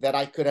thinking that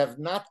I could have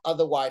not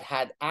otherwise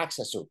had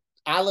access to.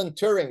 Alan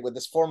Turing with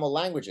his formal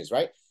languages,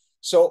 right?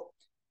 So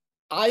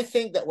I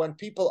think that when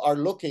people are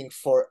looking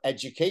for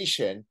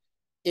education,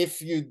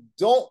 if you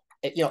don't,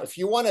 if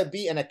you want to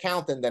be an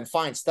accountant, then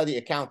fine, study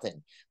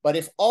accounting. But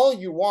if all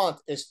you want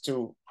is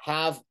to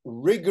have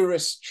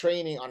rigorous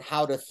training on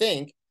how to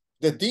think,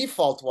 the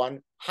default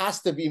one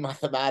has to be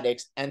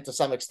mathematics and to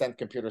some extent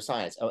computer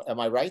science. Am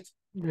I right?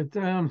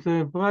 I'm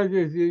surprised.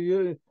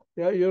 You're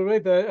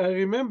right. I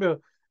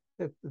remember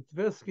that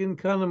Tversky and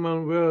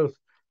Kahneman were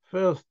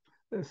first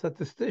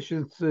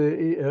statisticians,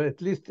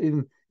 at least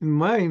in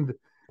mind,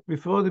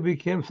 before they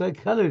became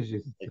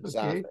psychologists.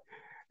 Exactly. Okay,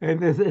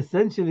 and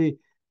essentially,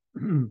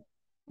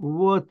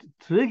 what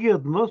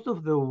triggered most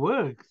of the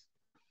works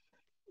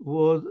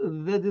was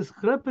the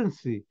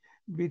discrepancy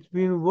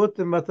between what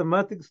the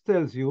mathematics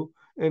tells you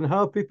and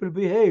how people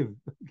behave.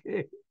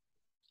 Okay.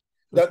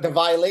 The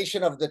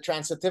violation of the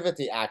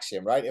transitivity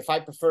axiom, right? If I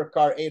prefer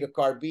car A to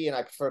car B and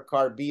I prefer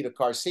car B to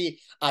car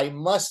C, I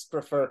must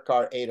prefer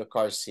car A to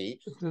car C.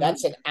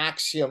 That's an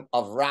axiom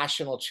of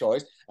rational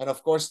choice. And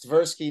of course,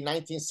 Tversky,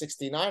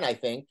 1969, I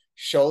think,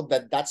 showed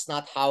that that's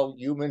not how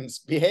humans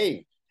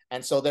behave.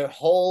 And so their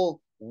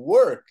whole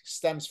work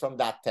stems from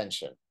that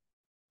tension.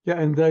 Yeah,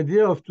 and the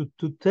idea of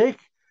to take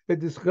a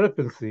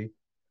discrepancy,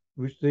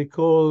 which they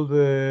call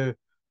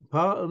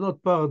not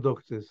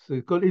paradoxes,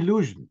 they call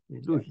illusion.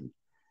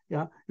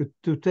 Yeah,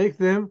 to take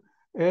them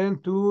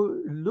and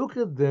to look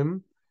at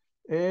them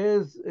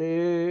as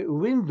a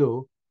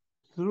window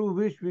through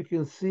which we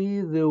can see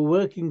the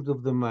workings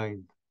of the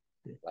mind.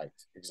 Right,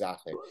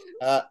 exactly.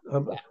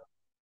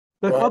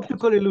 Like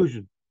optical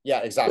illusion.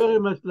 Yeah, exactly. Very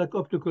much like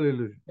optical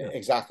illusion. Yeah.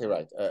 Exactly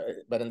right.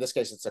 But in this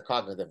case, it's a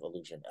cognitive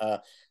illusion.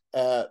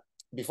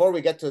 Before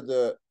we get to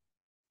the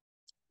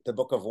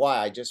book of why,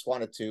 I just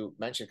wanted to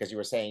mention, because you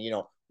were saying,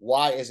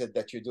 why is it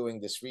that you're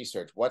doing this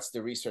research? What's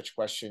the research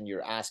question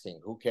you're asking?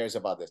 Who cares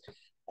about this?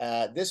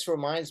 This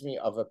reminds me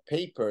of a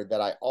paper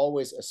that I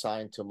always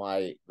assign to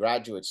my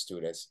graduate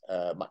students,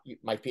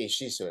 my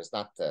PhD students,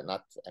 not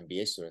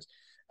MBA students,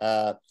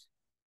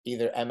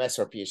 either MS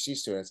or PhD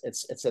students.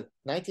 It's a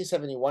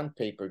 1971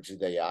 paper,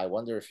 Judea. I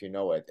wonder if you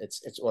know it.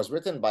 It was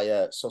written by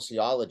a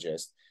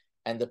sociologist,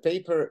 and the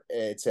paper,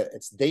 it's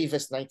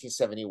Davis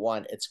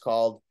 1971. It's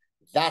called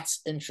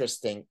 "That's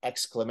Interesting!"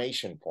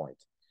 exclamation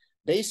point.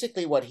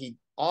 Basically, what he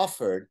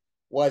offered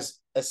was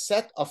a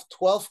set of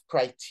 12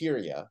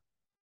 criteria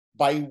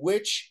by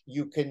which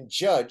you can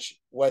judge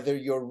whether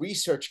your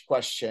research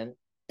question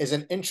is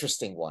an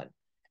interesting one.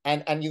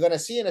 And you're going to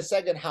see in a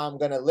second how I'm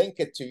going to link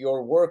it to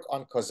your work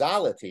on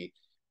causality,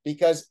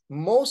 because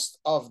most,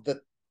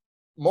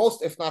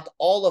 if not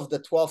all of the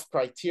 12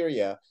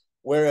 criteria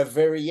were a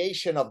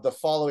variation of the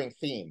following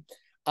theme.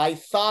 I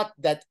thought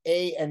that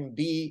A and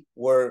B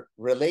were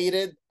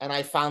related, and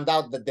I found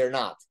out that they're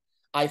not.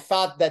 I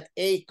thought that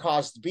A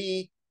caused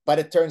B, but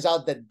it turns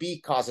out that B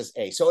causes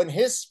A. So in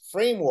his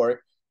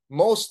framework,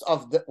 most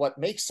of what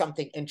makes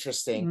something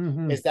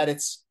interesting is that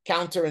it's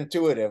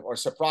counterintuitive or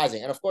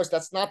surprising. And of course,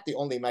 that's not the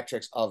only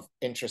metrics of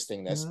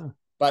interestingness. Yeah.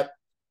 But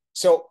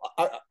so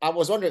I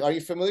was wondering, are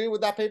you familiar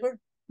with that paper?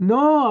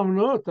 No, I'm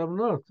not.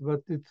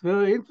 But it's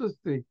very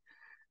interesting.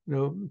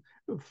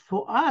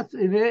 For us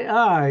in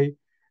AI,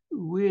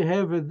 we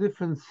have a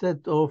different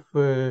set of,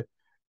 I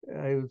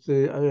would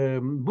say,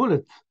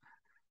 bullets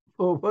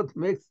for what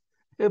makes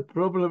a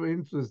problem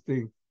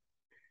interesting.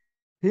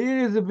 Here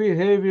is the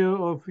behavior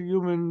of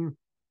human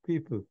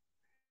people.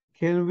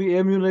 Can we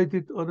emulate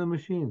it on a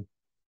machine?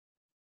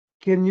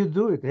 Can you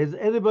do it? Has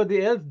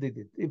anybody else did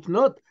it? If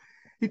not,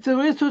 it's a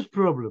research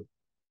problem.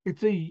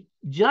 It's a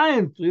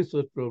giant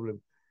research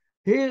problem.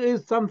 Here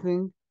is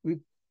something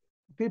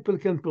people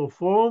can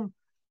perform.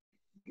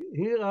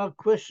 Here are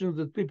questions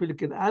that people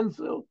can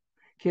answer.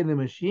 Can a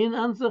machine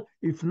answer?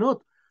 If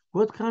not,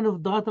 what kind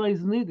of data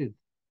is needed?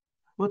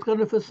 What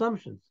kind of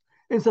assumptions?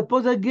 And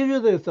suppose I give you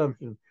the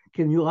assumption.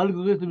 Can your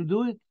algorithm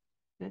do it?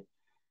 Okay.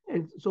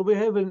 And so we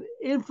have an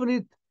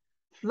infinite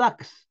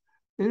flux,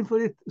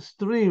 infinite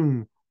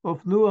stream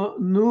of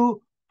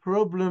new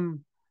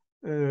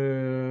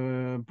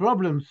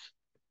problems,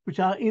 which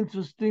are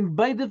interesting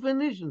by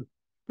definition.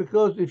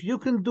 Because if you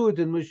can do it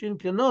and machine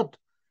cannot,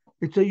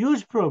 it's a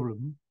huge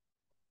problem.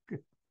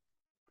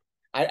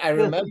 I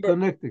remember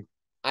connecting.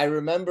 I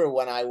remember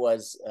when I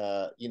was,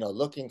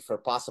 looking for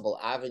possible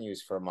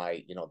avenues for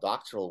my,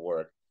 doctoral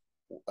work.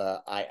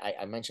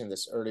 I mentioned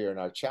this earlier in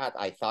our chat.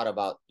 I thought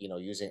about,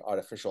 using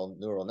artificial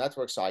neural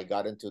networks. So I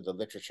got into the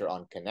literature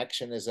on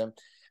connectionism,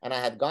 and I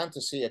had gone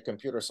to see a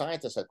computer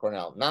scientist at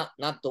Cornell, not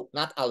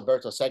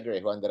Alberto Segre,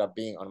 who ended up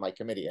being on my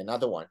committee,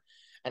 another one.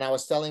 And I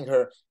was telling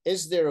her,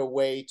 is there a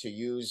way to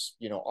use,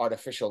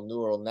 artificial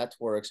neural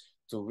networks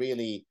to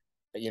really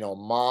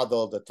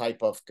model the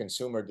type of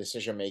consumer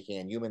decision-making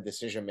and human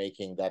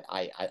decision-making that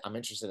I'm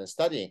interested in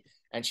studying?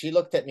 And she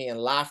looked at me and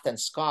laughed and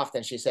scoffed,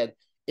 and she said,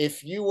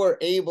 if you were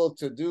able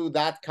to do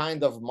that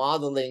kind of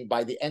modeling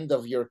by the end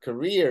of your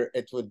career,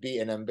 it would be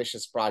an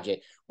ambitious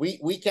project.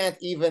 We can't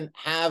even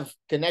have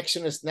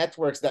connectionist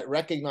networks that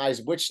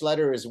recognize which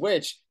letter is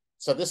which.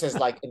 So this is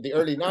like in the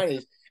early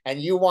 90s,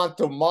 and you want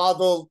to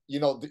model,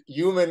 the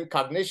human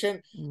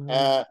cognition.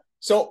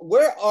 So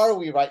where are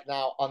we right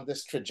now on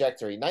this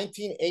trajectory?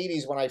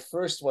 1980s, when I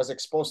first was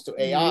exposed to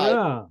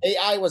AI,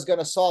 AI was going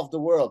to solve the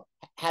world.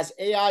 Has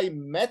AI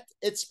met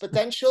its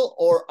potential,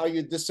 or are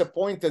you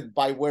disappointed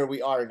by where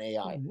we are in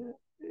AI?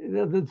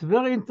 That's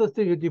very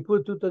interesting that you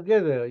put two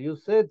together. You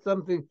said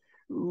something.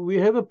 We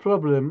have a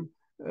problem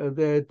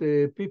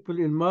that people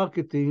in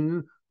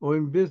marketing or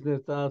in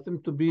business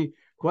seem to be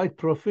quite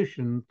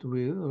proficient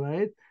with,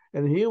 right?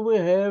 And here we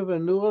have a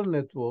neural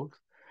networks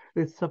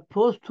that's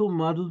supposed to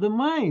model the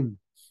mind,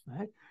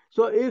 right?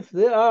 So if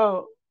they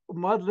are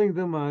modeling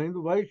the mind,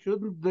 why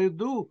shouldn't they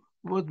do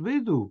what we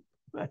do?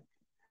 Right?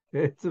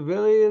 It's a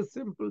very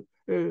simple,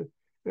 a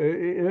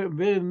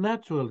very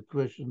natural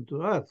question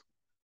to ask.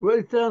 Well,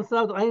 it turns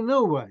out I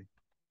know why.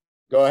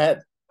 Go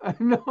ahead. I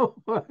know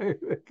why.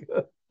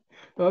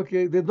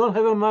 Okay, they don't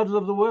have a model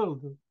of the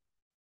world.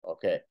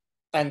 Okay.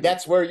 And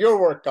that's where your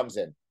work comes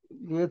in.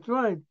 That's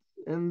right.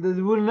 And they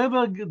will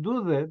never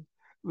do that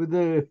with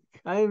the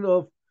kind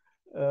of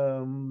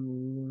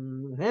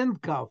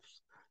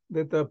handcuffs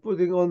that are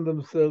putting on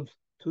themselves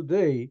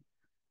today.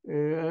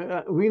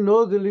 We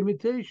know the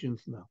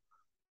limitations now.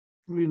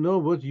 We know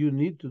what you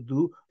need to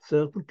do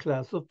certain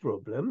class of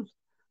problems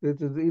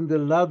that is in the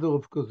ladder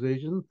of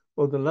causation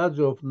or the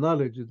ladder of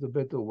knowledge is a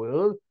better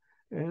word.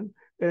 And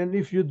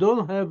if you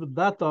don't have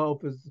data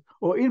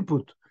or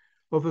input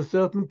of a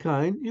certain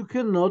kind, you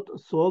cannot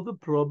solve a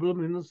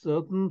problem in a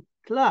certain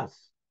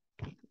class.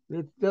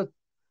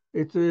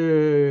 It's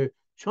a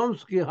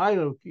Chomsky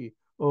hierarchy,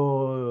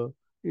 or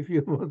if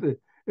you want a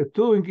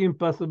Turing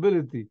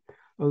impossibility.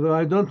 Although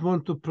I don't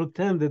want to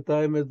pretend that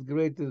I'm as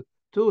great as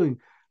Turing,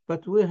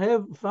 but we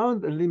have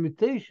found a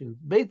limitation,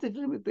 basic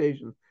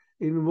limitation,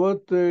 in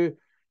what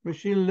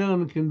machine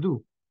learning can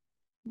do.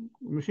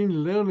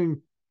 Machine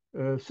learning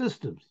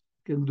systems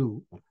can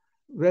do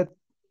that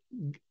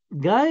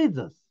guides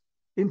us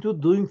into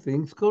doing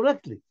things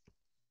correctly.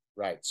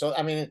 Right. So,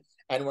 I mean,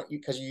 and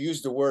because you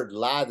use the word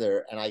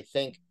ladder, and I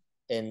think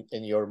in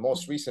your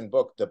most recent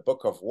book, The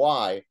Book of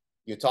Why,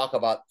 you talk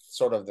about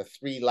sort of the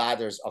three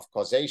ladders of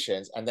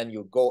causations, and then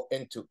you go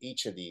into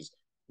each of these.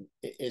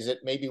 Is it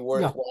maybe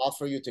worthwhile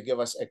for you to give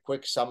us a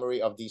quick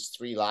summary of these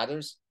three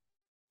ladders?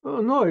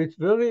 Oh, no, it's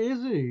very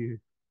easy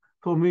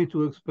for me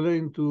to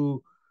explain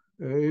to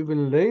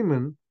even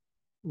laymen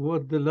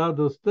what the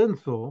ladder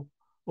stands for.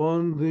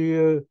 On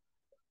the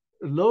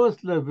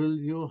lowest level,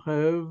 you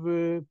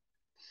have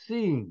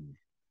seeing,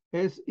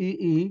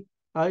 SEEING,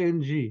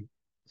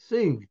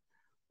 seeing,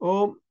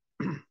 or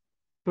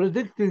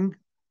predicting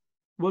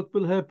what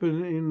will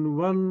happen in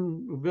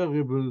one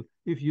variable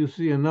if you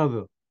see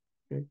another.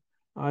 Okay?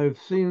 I've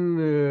seen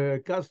a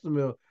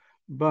customer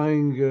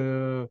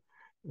buying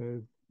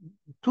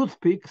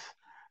toothpicks,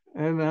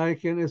 and I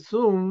can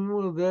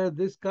assume that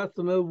this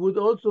customer would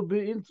also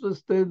be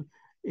interested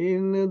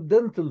in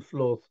dental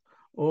floss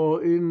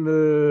or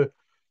in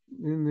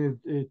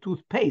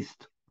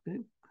toothpaste.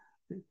 Okay?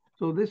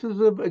 So this is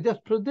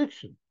just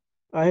prediction.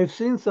 I have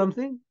seen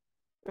something,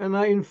 and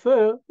I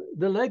infer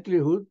the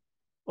likelihood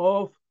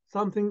of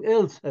something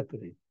else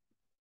happening.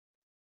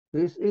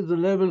 This is the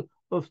level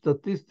of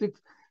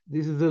statistics.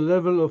 This is the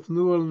level of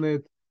neural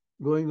net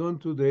going on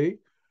today.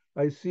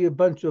 I see a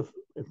bunch of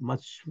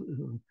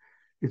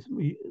it's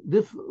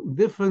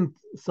different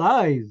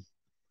size.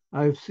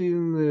 I've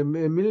seen a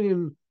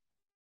million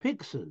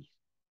pixels,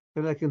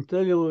 and I can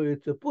tell you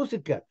it's a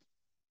pussycat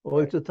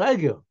or it's a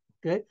tiger.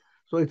 Okay,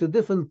 so it's a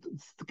different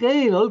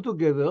scale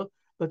altogether,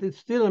 but it's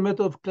still a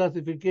matter of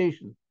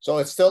classification. So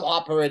it's still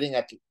operating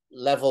at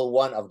level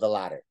one of the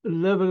ladder.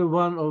 Level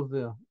one of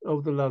the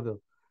ladder,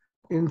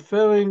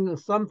 inferring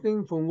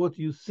something from what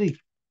you see.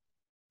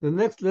 The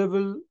next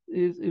level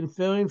is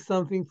inferring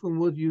something from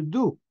what you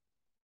do.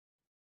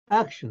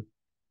 Action,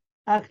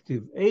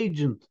 active,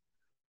 agent,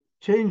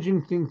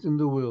 changing things in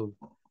the world.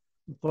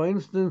 For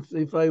instance,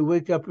 if I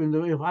wake up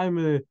if I'm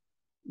a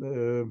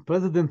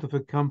president of a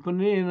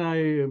company and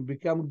I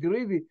become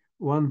greedy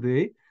one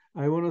day,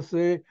 I want to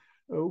say,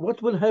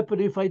 what will happen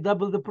if I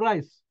double the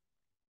price?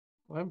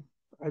 Well,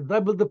 I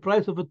double the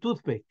price of a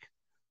toothpaste.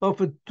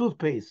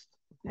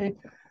 Okay?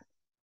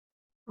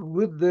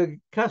 With the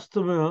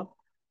customer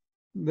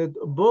that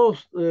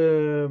bought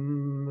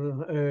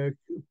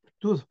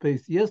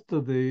toothpaste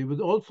yesterday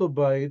would also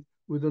buy it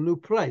with a new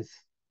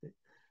price.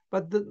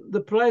 But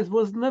the price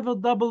was never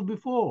doubled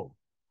before.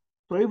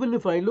 So even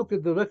if I look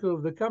at the record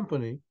of the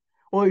company,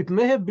 or it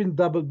may have been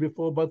doubled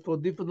before, but for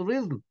different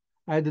reasons,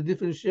 I had a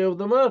different share of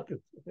the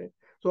market. Okay?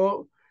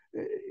 So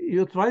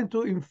you're trying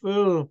to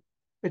infer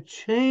a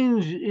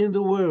change in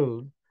the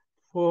world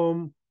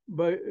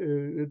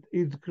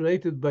it's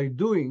created by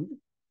doing,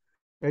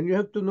 and you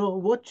have to know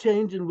what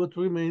changed and what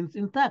remains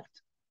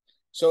intact.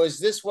 So is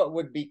this what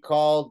would be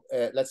called,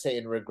 let's say,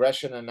 in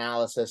regression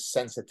analysis,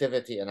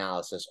 sensitivity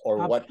analysis,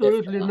 or what if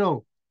Absolutely analysis?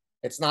 no.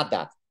 It's not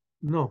that.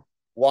 No.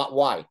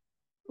 Why?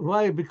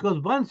 Why?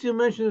 Because once you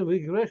mention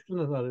regression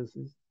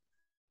analysis,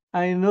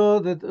 I know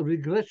that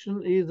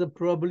regression is a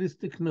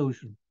probabilistic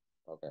notion.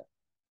 Okay.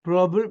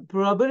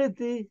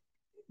 Probability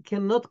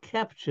cannot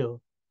capture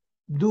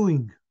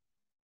doing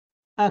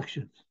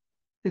actions.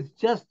 It's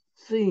just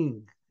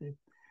seeing.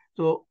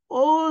 So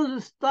all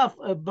the stuff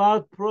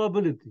about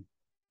probability,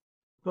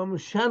 from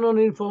Shannon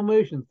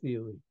information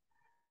theory,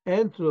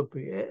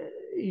 entropy,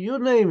 you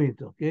name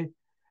it, okay?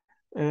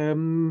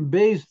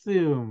 Bayes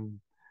theorem,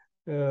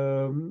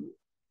 um,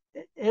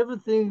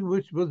 everything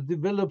which was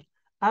developed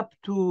up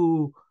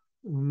to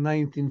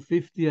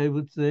 1950, I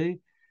would say,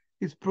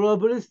 is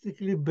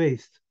probabilistically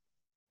based.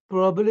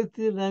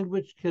 Probability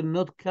language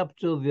cannot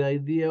capture the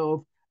idea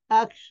of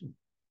action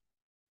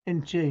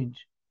and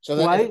change. So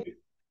then, Why?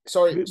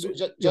 sorry, so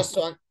just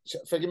to,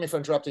 forgive me for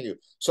interrupting you.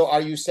 So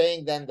are you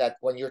saying then that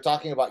when you're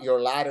talking about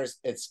your ladders,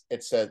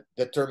 it's a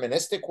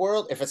deterministic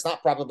world? If it's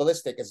not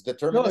probabilistic, it's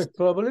deterministic? No, it's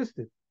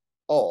probabilistic.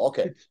 Oh,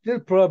 okay. It's still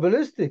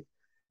probabilistic,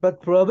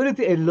 but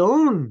probability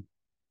alone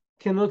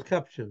cannot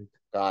capture it.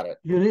 Got it.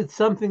 You need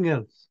something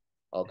else.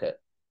 Okay.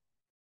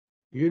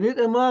 You need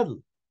a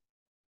model.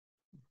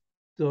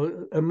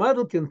 So a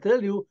model can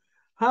tell you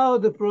how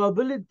the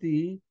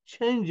probability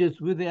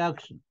changes with the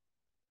action.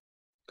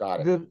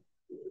 Got it.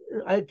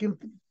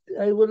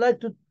 I would like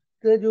to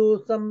tell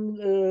you some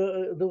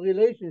the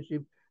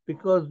relationship,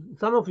 because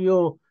some of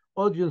your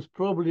audience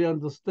probably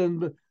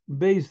understand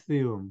Bayes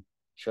theorem.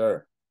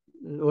 Sure.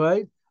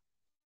 Right?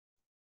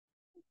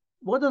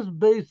 What does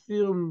Bayes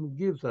theorem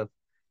gives us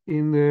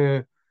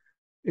in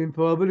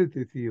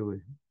probability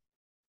theory?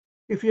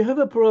 If you have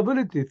a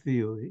probability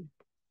theory,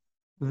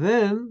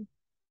 then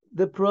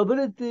the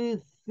probability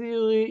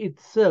theory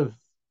itself,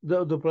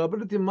 the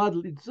probability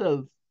model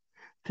itself,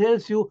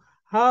 tells you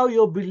how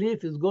your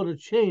belief is going to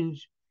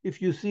change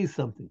if you see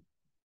something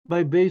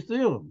by Bayes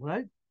theorem,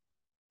 right?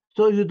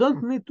 So you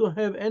don't need to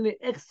have any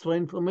extra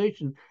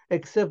information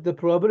except the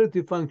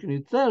probability function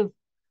itself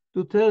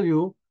to tell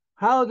you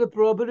how the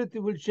probability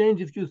will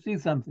change if you see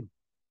something.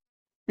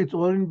 It's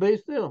all in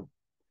Bayes theorem.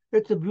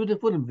 It's a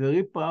beautiful and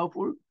very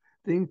powerful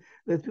thing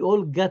that we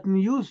all gotten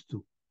used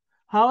to.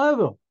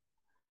 However,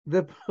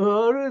 the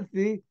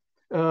probability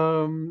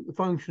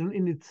function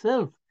in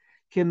itself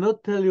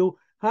cannot tell you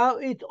how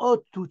it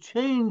ought to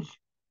change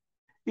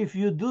if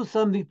you do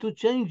something to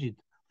change it.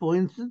 For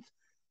instance,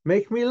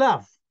 make me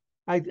laugh.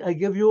 I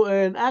give you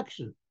an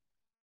action,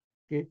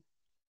 okay,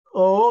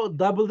 or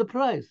double the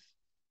price.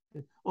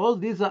 All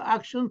these are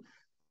actions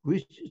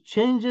which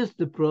changes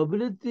the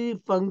probability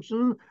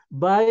function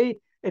by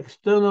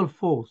external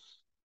force,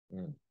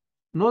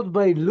 not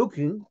by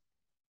looking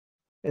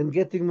and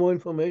getting more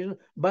information,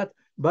 but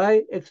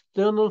by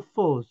external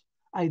force.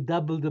 I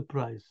double the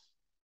price.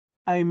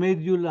 I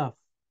made you laugh.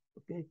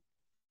 Okay,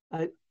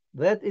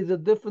 that is a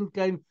different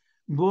kind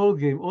ball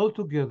game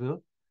altogether.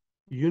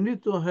 You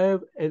need to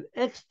have an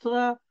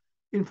extra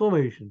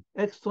information.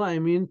 Extra, I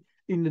mean,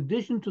 in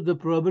addition to the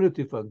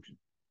probability function.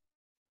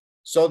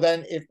 So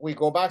then if we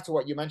go back to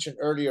what you mentioned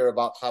earlier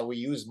about how we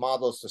use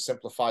models to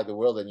simplify the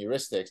world in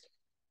heuristics,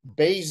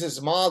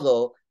 Bayes'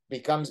 model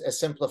becomes a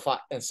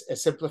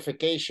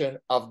simplification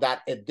of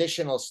that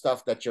additional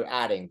stuff that you're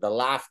adding. The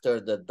laughter,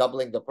 the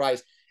doubling the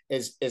price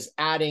is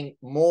adding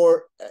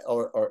more,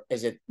 or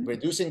is it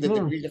reducing the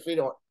degrees of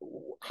freedom?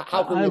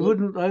 How can I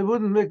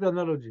wouldn't make the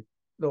analogy.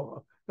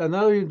 No, the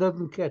analogy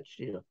doesn't catch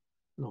here.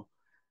 No.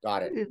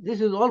 Got it.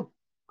 This is all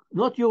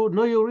not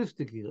no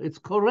heuristic here. It's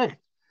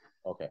correct.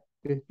 Okay.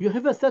 You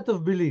have a set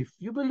of beliefs.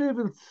 You believe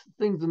in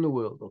things in the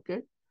world,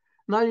 okay?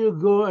 Now you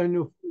go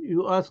and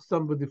you ask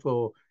somebody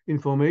for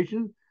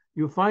information.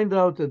 You find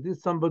out that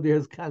this somebody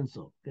has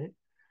cancer, okay?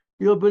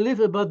 Your belief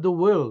about the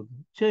world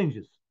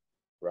changes.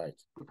 Right.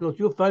 Because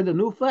you find a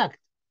new fact.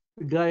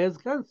 The guy has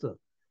cancer.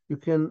 You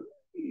can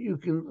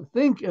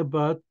think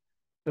about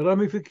a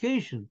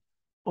ramification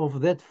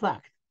of that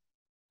fact.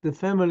 The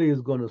family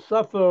is going to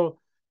suffer.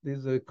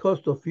 There's a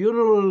cost of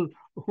funeral.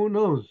 Who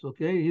knows?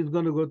 Okay, he's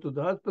going to go to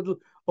the hospital.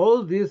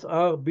 All these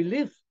are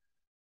beliefs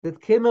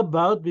that came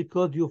about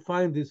because you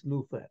find this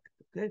new fact.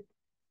 Okay,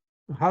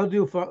 how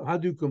do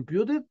you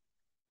compute it?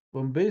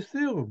 From Bayes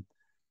theorem,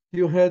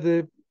 you had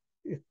a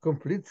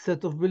complete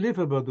set of belief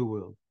about the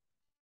world.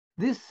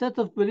 This set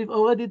of belief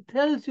already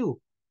tells you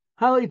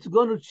how it's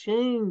going to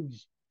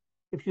change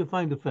if you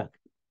find a fact.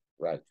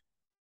 Right.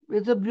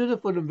 It's a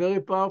beautiful and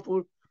very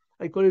powerful,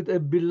 I call it a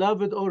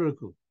beloved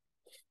oracle.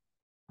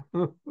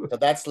 So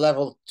that's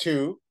level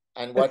 2.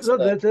 And what's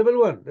that's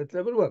level 1. That's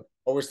level 1.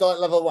 Oh, we're still at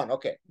level 1.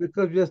 Okay.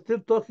 Because we are still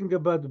talking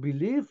about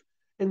belief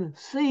and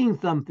seeing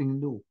something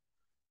new.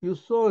 You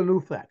saw a new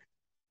fact.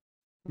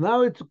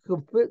 Now it's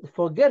complete,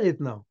 forget it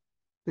now,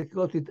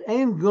 because it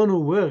ain't gonna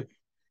work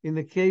in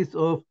the case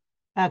of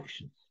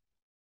actions.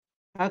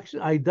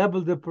 Action, I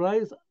double the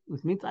price,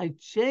 which means I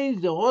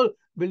change the whole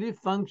belief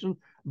function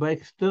by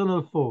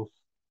external force.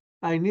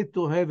 I need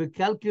to have a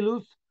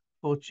calculus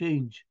for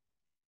change.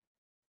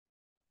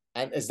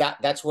 And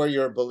that's where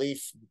your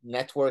belief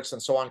networks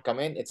and so on come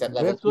in? It's at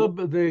level That's where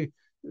 2?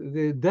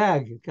 the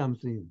DAG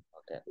comes in.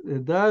 Okay. The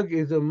DAG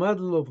is a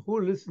model of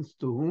who listens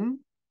to whom,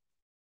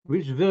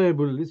 which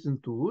variable listens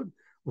to what.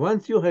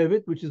 Once you have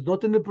it, which is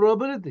not in the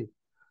probability,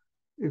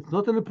 it's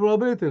not in the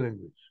probability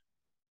language.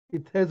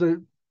 It has a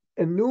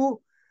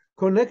new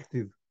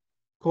connective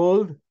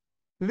called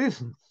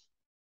listens.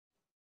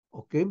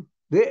 Okay?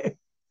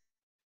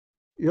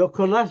 Your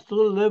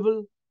cholesterol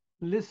level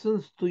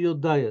listens to your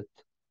diet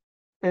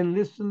and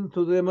listen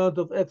to the amount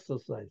of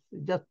exercise.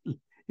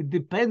 It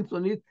depends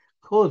on it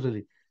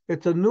causally.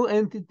 It's a new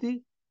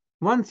entity.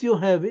 Once you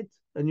have it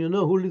and you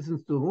know who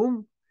listens to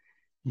whom,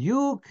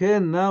 you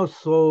can now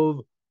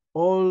solve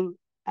all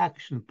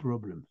action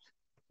problems.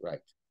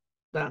 Right.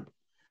 Done.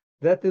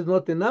 That is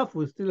not enough.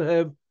 We still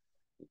have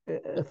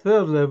a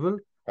third level,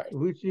 Right.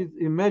 which is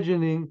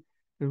imagining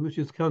and which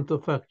is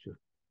counterfactual.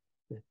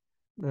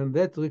 And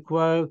that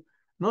requires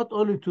not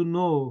only to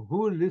know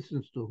who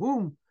listens to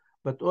whom,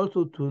 but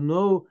also to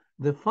know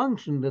the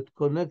function that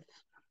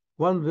connects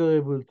one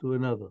variable to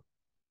another.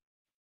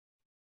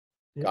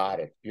 Got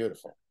it.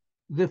 Beautiful.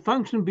 The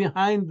function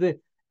behind the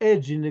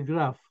edge in the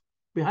graph,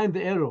 behind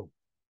the arrow.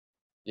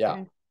 Yeah.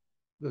 Okay?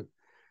 Good.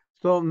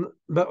 So,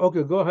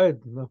 okay, go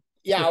ahead. No.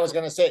 Yeah, I was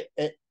going to say,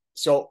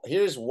 so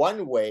here's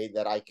one way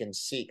that I can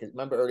see, because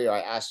remember earlier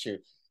I asked you,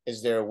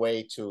 is there a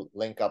way to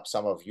link up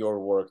some of your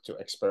work to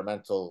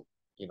experimental,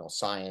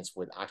 science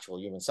with actual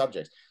human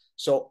subjects?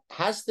 So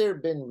has there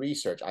been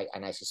research,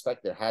 and I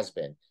suspect there has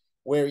been,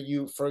 where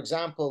you, for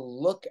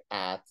example, look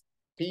at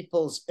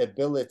people's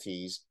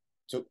abilities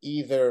to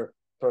either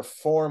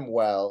perform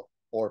well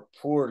or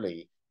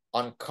poorly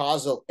on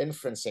causal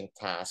inferencing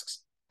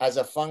tasks as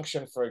a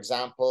function, for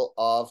example,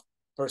 of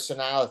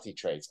personality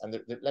traits?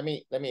 And let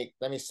me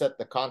set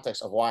the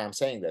context of why I'm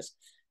saying this.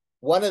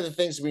 One of the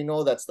things we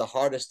know that's the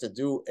hardest to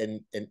do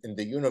in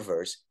the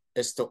universe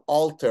is to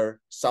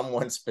alter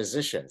someone's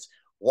positions.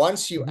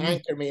 Once you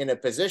anchor me in a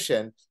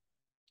position,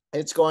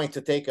 it's going to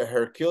take a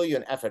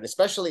Herculean effort,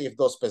 especially if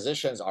those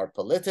positions are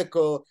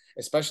political,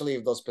 especially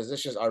if those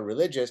positions are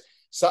religious.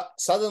 So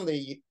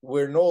suddenly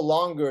we're no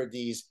longer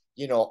these,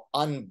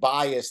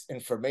 unbiased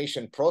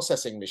information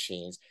processing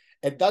machines.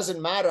 It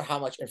doesn't matter how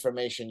much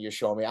information you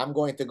show me. I'm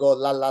going to go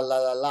la, la, la,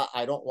 la, la.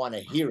 I don't want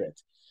to hear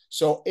it.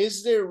 So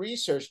is there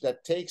research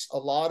that takes a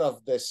lot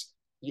of this,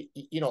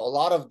 a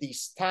lot of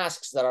these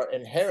tasks that are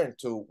inherent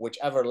to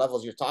whichever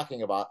levels you're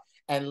talking about,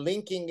 and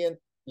linking them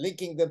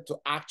to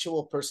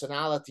actual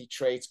personality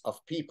traits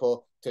of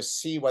people to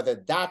see whether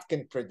that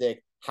can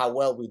predict how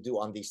well we do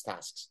on these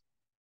tasks?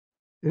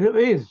 There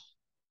is.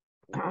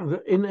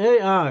 In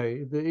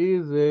AI, there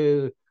is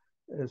a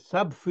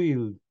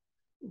subfield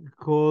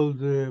called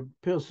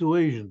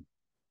persuasion,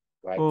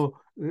 Right. or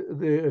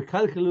the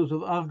calculus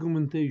of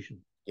argumentation.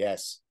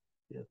 Yes.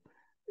 Yeah.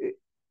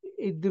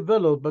 It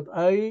developed, but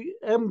I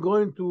am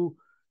going to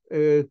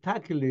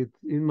tackle it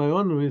in my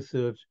own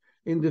research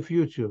in the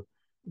future,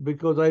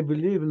 because I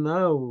believe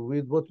now,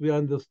 with what we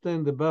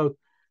understand about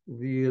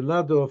the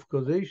ladder of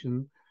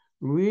causation,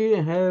 we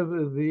have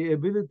the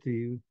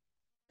ability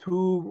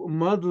to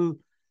model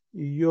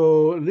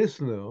your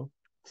listener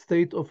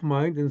state of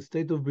mind and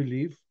state of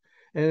belief,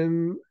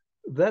 and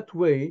that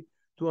way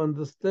to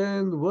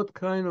understand what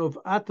kind of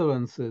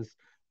utterances,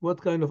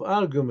 what kind of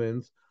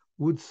arguments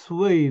would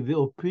sway the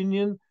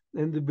opinion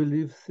and the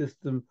belief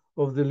system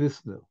of the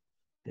listener.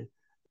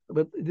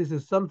 But this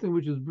is something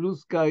which is blue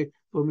sky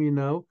for me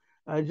now.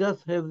 I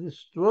just have this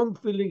strong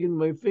feeling in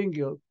my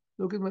finger,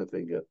 look at my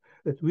finger,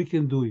 that we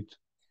can do it.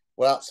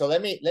 Well, so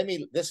let me,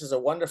 this is a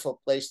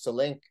wonderful place to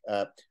link.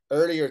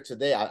 Earlier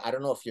today, I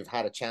don't know if you've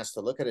had a chance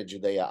to look at it,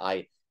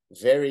 Judea.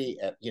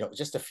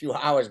 Just a few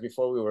hours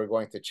before we were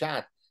going to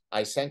chat,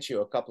 I sent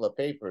you a couple of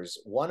papers,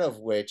 one of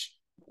which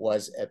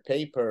was a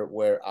paper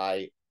where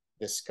I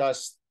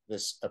discussed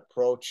this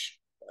approach,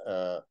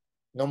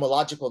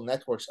 nomological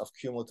networks of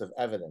cumulative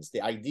evidence.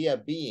 The idea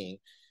being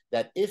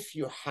that if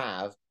you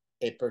have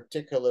a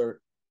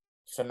particular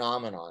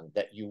phenomenon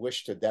that you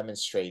wish to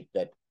demonstrate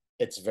that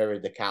its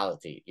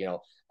veridicality,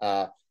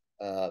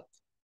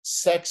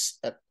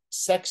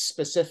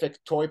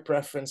 sex-specific toy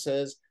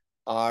preferences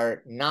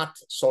are not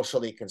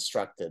socially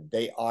constructed.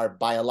 They are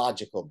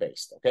biological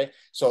based, okay?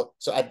 So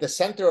at the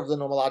center of the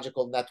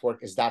nomological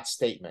network is that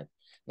statement.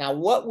 Now,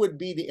 what would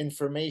be the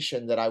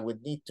information that I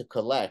would need to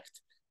collect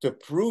to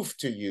prove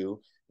to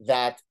you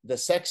that the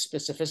sex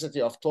specificity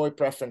of toy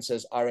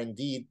preferences are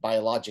indeed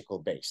biological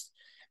based?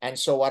 And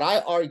so what I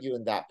argue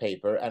in that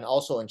paper, and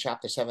also in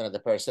chapter 7 of the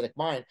Parasitic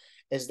Mind,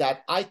 is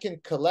that I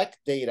can collect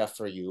data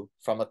for you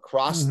from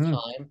across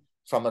time,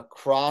 from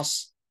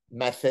across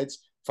methods,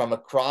 from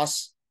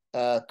across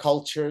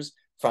cultures,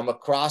 from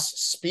across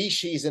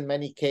species in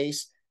many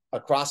cases,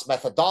 across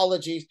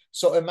methodologies.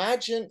 So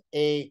imagine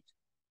a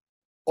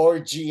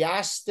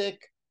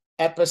orgiastic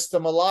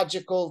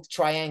epistemological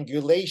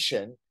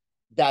triangulation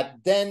that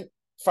then,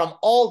 from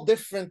all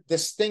different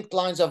distinct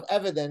lines of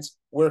evidence,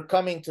 we're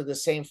coming to the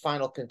same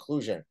final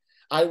conclusion.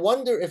 I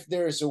wonder if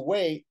there is a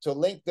way to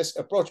link this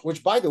approach,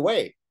 which, by the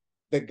way,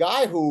 the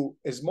guy who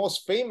is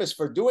most famous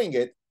for doing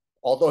it,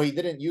 although he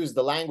didn't use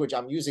the language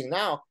I'm using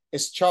now,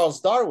 is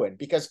Charles Darwin.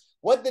 Because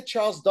what did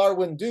Charles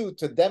Darwin do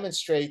to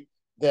demonstrate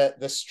the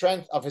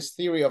strength of his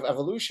theory of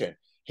evolution?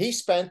 He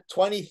spent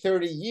 20,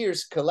 30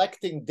 years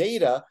collecting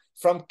data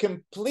from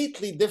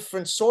completely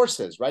different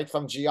sources, right?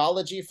 From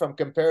geology, from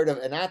comparative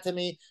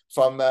anatomy,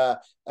 from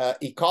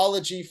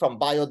ecology, from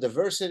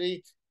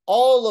biodiversity,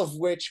 all of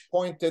which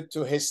pointed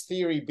to his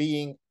theory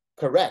being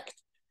correct.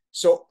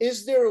 So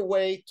is there a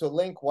way to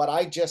link what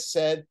I just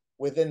said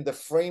within the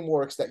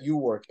frameworks that you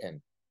work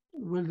in?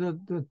 Well,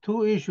 the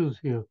two issues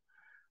here.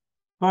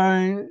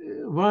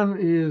 One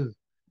is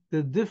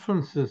the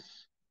differences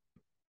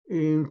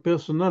in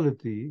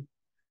personality.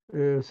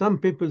 Some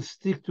people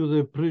stick to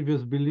their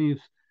previous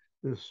beliefs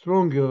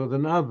stronger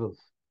than others.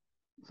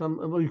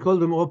 We call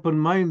them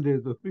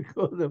open-minded, or we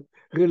call them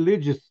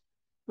religious,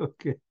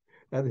 okay,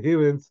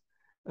 adherents.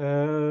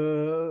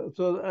 So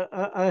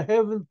I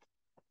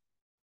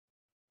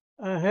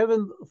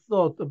haven't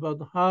thought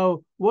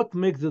about what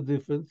makes the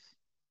difference.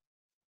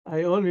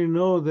 I only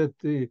know that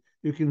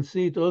you can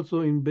see it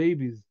also in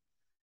babies.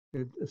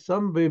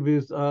 Some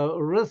babies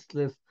are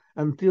restless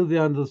until they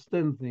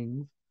understand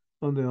things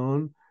on their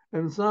own,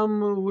 and some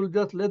will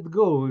just let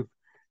go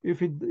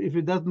if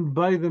it doesn't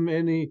buy them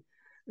any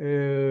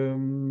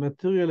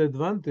material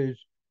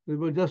advantage. They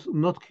were just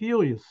not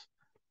curious.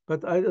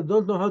 But I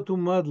don't know how to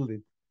model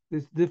it.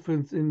 This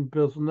difference in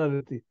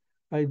personality,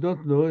 I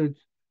don't know.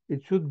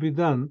 It should be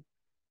done,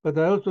 but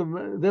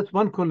that's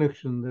one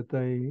connection that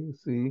I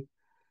see,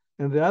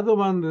 and the other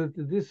one that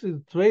this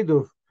is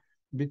trade-off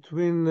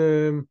between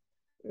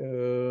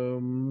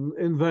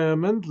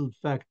environmental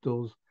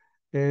factors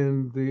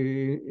and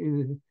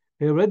the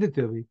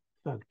hereditary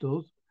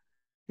factors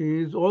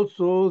is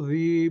also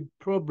the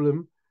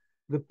problem,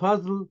 the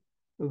puzzle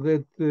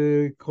that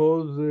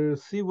caused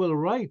Sewell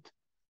Wright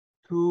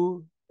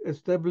to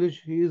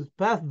establish his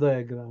path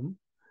diagram.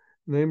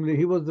 Namely,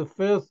 he was the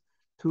first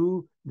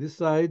to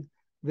decide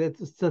that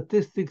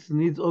statistics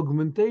needs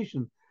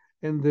augmentation,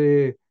 and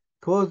the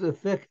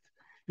cause-effect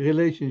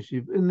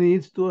relationship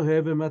needs to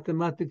have a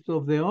mathematics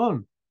of their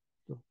own.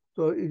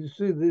 So you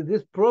see,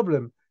 this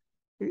problem,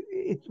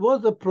 it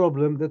was a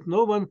problem that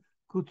no one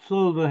could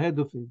solve ahead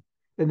of him.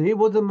 And he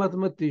was a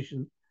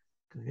mathematician.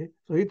 Okay?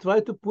 So he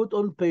tried to put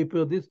on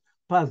paper this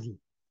puzzle.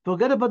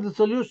 Forget about the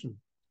solution,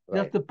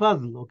 Right. just the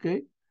puzzle,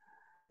 okay?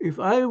 If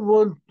I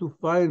want to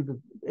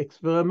find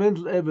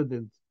experimental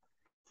evidence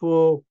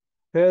for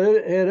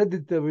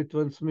hereditary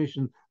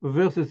transmission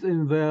versus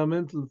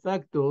environmental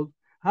factors,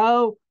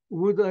 how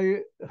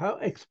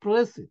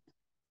express it?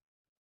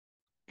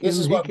 This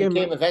is what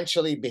became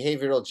eventually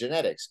behavioral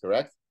genetics,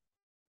 correct?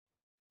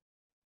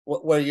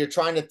 Where you're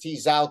trying to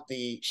tease out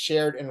the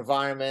shared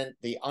environment,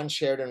 the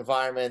unshared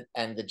environment,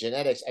 and the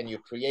genetics, and you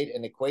create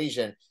an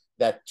equation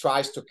that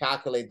tries to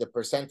calculate the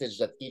percentage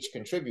that each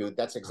contribute.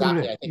 That's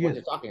exactly, Correct. I think, what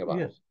you're talking about.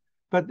 Yes,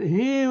 but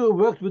he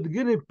worked with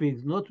guinea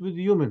pigs, not with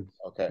humans.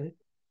 Okay.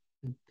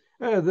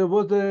 There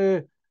was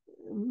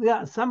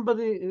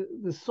somebody,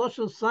 the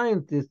social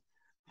scientist,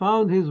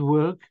 found his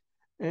work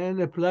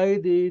and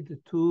applied it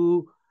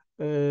to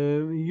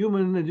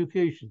human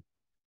education.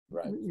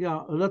 Right.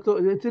 Yeah,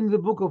 it's in the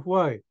book of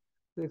why,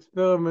 the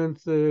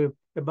experiments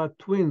about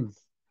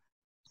twins.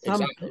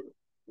 Exactly.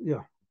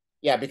 Yeah.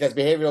 Yeah, because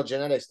behavioral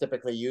genetics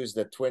typically use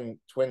the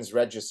twins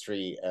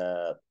registry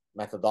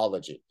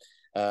methodology.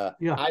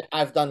 Yeah.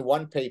 I've done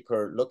one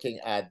paper looking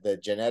at the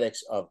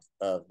genetics of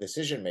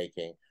decision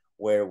making,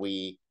 where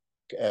we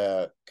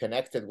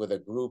connected with a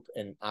group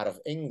out of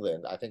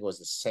England. I think it was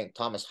the St.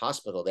 Thomas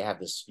Hospital. They have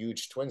this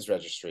huge twins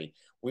registry.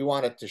 We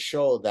wanted to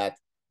show that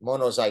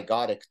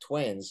monozygotic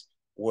twins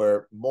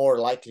were more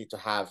likely to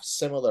have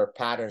similar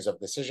patterns of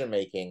decision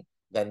making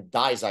than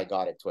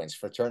dizygotic twins,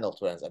 fraternal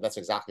twins, and that's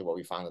exactly what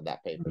we found in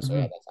that paper. So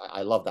yeah,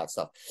 I love that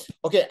stuff.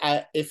 Okay,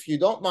 if you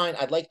don't mind,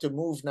 I'd like to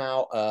move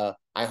now.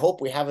 I hope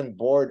we haven't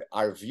bored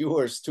our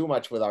viewers too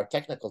much with our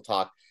technical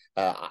talk.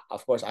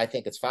 Of course, I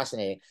think it's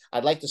fascinating.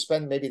 I'd like to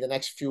spend maybe the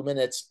next few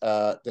minutes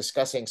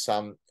discussing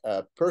some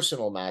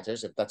personal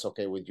matters, if that's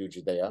okay with you,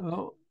 Judea.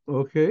 Oh,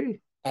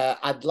 okay.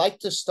 I'd like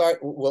to start,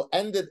 we'll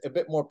end it a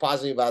bit more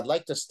positive, but I'd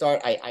like to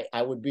start,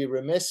 I would be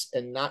remiss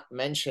in not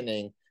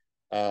mentioning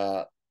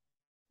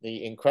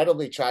the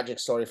incredibly tragic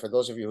story. For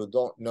those of you who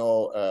don't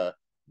know,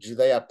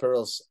 Judea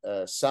Pearl's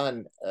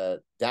son,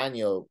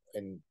 Daniel,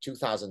 in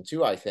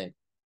 2002, I think,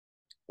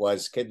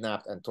 was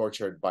kidnapped and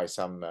tortured by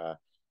some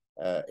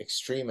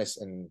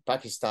extremists in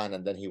Pakistan,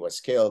 and then he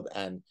was killed.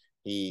 And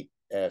he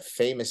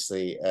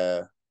famously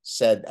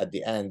said at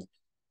the end,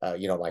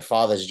 my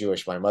father's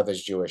Jewish, my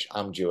mother's Jewish,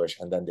 I'm Jewish,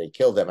 and then they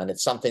killed him. And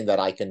it's something that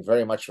I can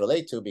very much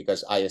relate to,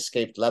 because I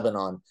escaped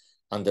Lebanon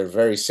under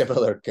very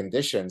similar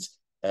conditions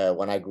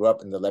when I grew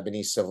up in the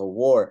Lebanese Civil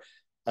War.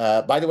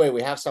 By the way,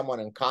 we have someone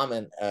in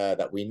common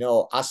that we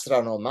know.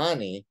 Asra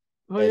Nomani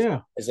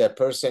is a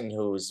person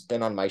who's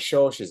been on my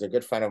show. She's a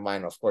good friend of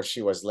mine. Of course,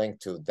 she was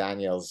linked to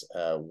Daniel's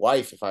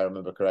wife, if I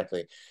remember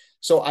correctly.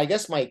 So I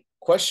guess my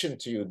question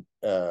to you,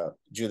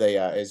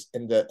 Judea, is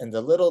in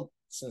the little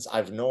since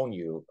I've known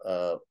you,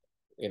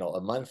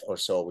 a month or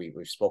so. We've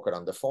spoken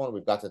on the phone.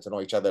 We've gotten to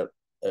know each other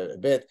a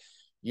bit.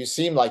 You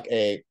seem like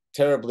a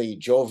terribly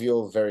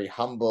jovial, very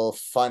humble,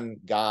 fun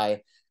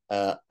guy.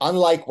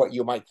 Unlike what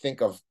you might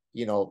think of,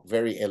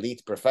 very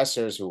elite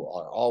professors who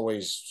are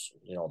always,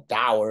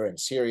 dour and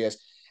serious.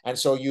 And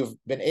so you've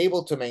been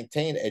able to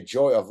maintain a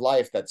joy of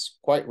life that's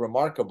quite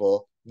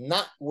remarkable,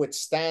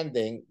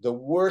 notwithstanding the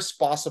worst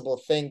possible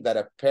thing that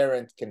a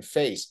parent can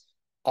face.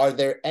 Are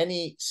there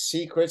any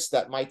secrets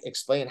that might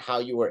explain how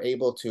you were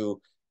able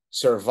to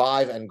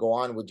survive and go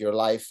on with your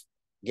life,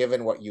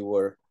 given what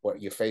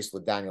you faced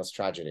with Daniel's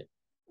tragedy?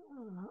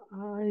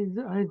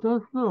 I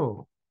don't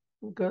know.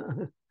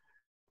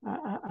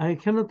 I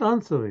cannot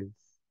answer it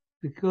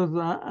because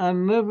I've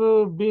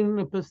never been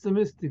a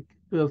pessimistic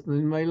person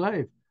in my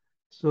life.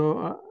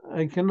 So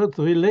I cannot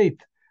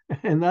relate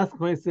and ask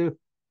myself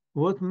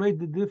what made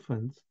the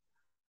difference.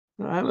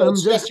 No,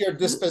 it's just your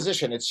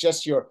disposition. It's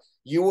just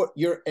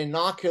you're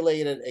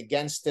inoculated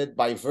against it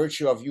by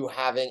virtue of you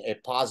having a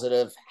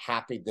positive,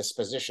 happy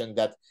disposition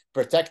that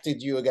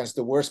protected you against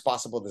the worst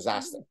possible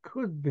disaster.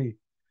 Could be.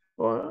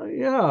 Well,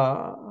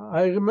 yeah,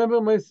 I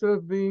remember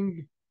myself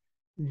being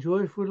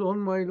joyful all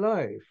my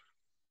life.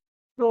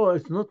 No,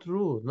 it's not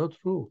true, not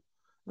true.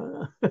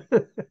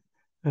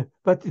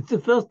 But it's the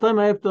first time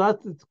I have to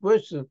ask this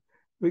question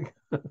because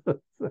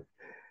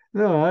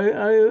no,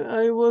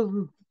 I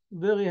wasn't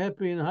very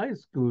happy in high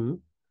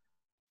school,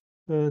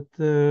 but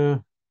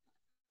I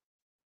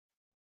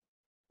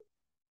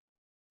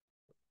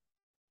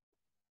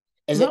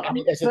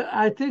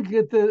think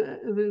that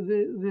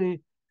the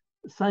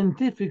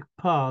scientific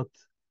part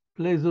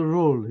plays a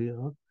role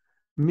here.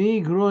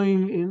 Me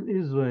growing in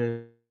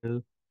Israel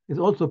it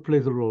also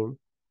plays a role.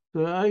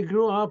 So I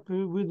grew up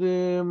with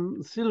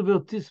a silver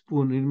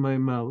teaspoon in my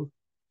mouth.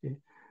 Okay.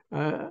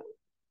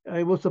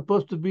 I was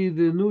supposed to be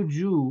the new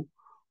Jew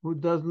who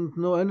doesn't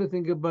know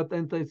anything about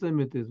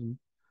anti-Semitism,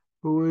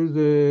 who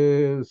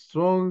is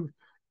strong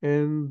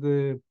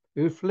and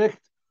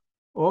reflect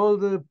all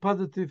the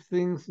positive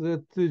things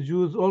that the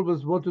Jews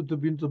always wanted to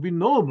be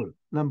normal,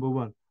 number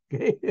one.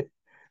 Okay.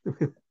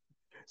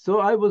 So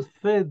I was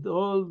fed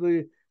all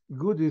the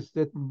goodies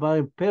that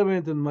my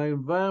parent and my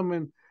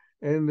environment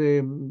and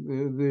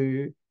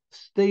the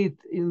state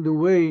in the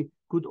way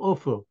could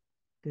offer.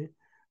 Okay?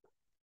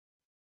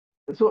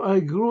 So I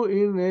grew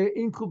in an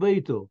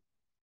incubator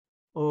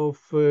of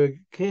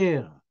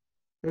care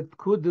that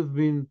could have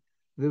been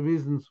the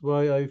reasons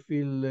why I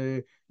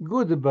feel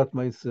good about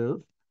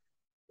myself.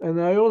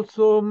 And I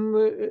also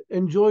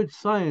enjoyed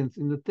science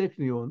in the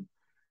Technion,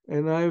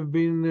 and I've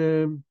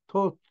been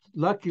taught,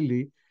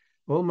 luckily,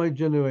 all my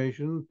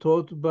generation,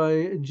 taught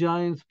by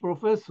giant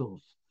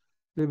professors.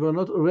 They were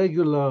not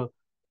regular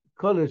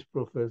college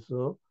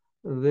professors.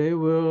 They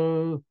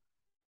were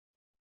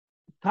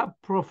top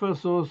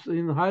professors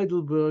in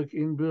Heidelberg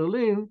in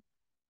Berlin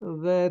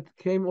that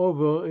came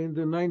over in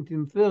the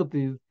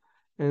 1930s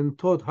and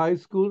taught high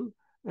school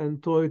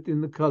and taught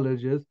in the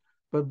colleges,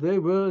 but they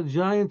were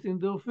giants in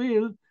their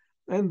field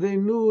and they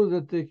knew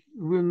that they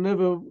will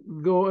never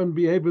go and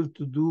be able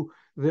to do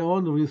their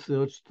own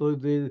research, so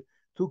they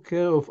took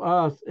care of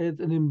us as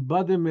an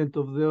embodiment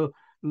of their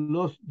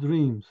lost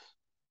dreams.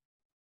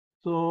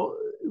 So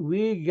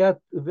we got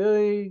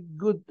very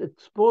good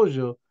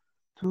exposure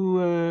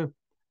to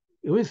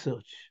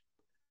research,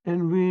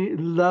 and we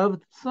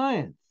loved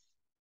science.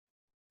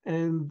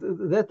 And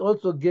that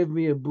also gave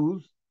me a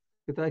boost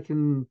that I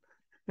can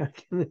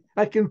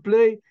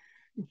play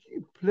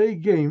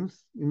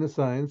games in the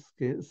science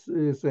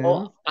sense.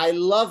 Oh, I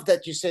love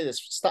that you say this.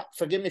 Stop,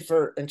 forgive me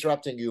for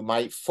interrupting you.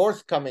 My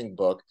forthcoming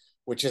book,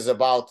 which is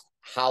about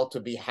how to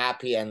be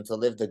happy and to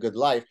live the good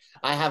life,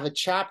 I have a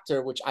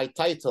chapter which I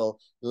title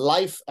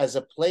Life as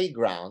a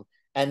Playground.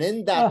 And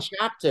in that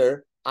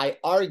chapter, I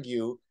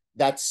argue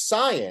that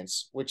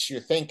science, which you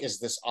think is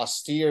this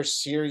austere,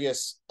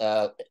 serious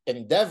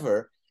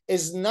endeavor,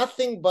 is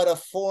nothing but a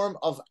form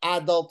of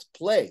adult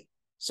play.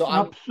 So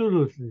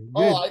absolutely.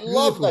 I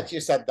love that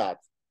you said that.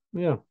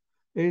 Yeah.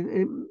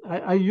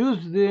 I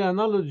use the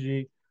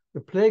analogy,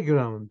 the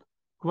playground,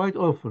 quite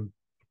often.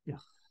 Yeah.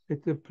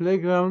 It's a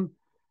playground.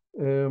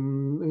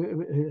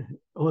 The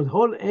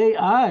whole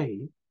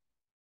AI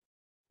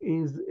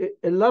is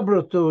a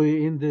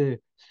laboratory in the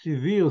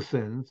severe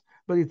sense,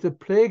 but it's a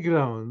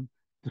playground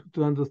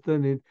to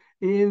understand it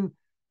in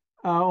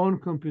our own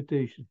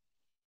computation.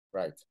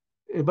 Right.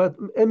 But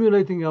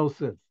emulating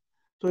ourselves.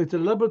 So it's a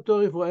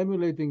laboratory for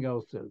emulating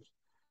ourselves.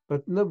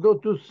 But now go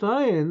to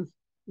science.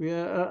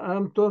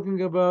 I'm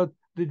talking about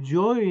the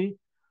joy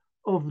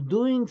of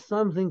doing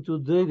something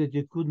today that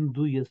you couldn't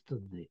do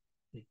yesterday.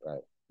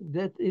 Right.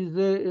 That is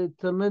a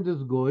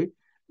tremendous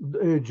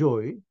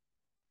joy.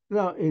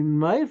 Now, in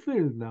my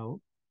field now,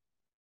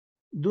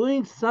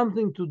 doing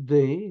something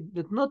today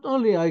that not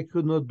only I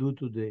could not do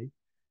today,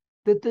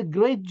 that the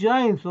great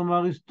giants from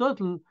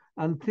Aristotle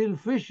until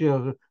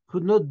Fisher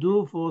could not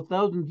do for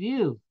 1,000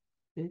 years.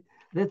 Okay?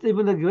 That's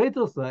even a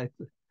greater side.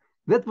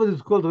 That's what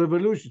is called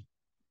revolution.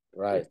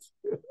 Right.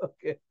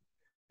 Okay.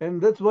 And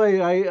that's why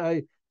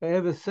I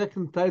have a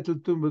second title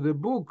to the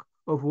book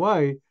of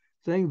why,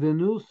 saying the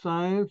new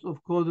science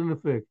of cause and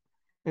effect.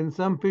 And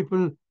some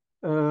people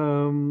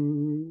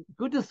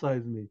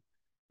criticize me.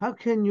 How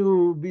can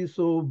you be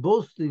so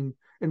boasting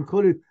and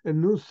call it a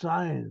new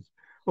science?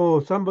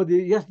 Or somebody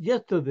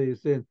yesterday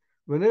said,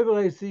 whenever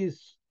I see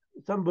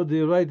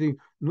somebody writing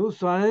new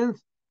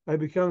science, I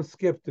become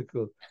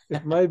skeptical.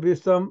 It might be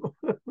some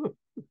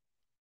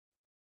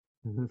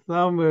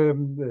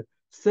some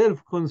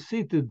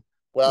self-conceited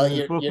Well,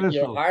 you're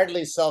professor.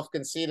 hardly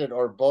self-conceited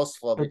or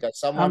boastful, But because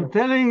someone I'm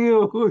telling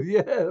you,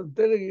 yeah, I'm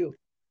telling you,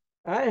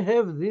 I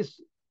have this.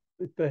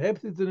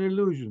 Perhaps it's an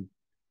illusion,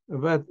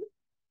 but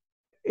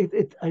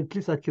at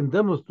least I can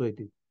demonstrate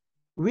it.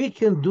 We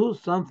can do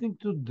something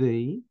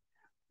today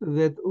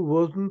that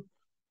wasn't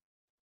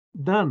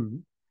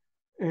done,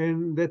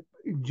 and that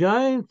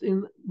giants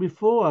in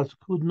before us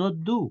could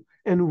not do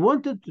and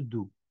wanted to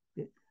do.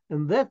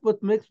 And that's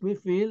what makes me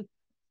feel,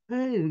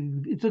 hey,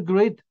 it's a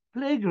great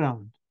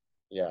playground.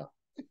 yeah.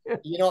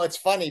 You know, it's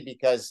funny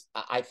because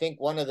I think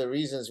one of the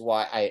reasons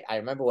why I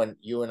remember when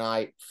you and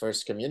I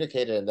first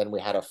communicated and then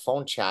we had a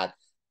phone chat,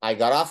 I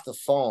got off the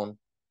phone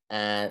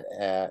and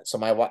so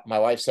my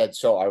wife said,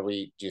 so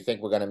do you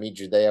think we're going to meet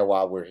Judea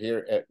while we're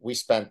here? We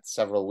spent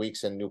several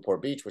weeks in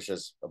Newport Beach, which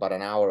is about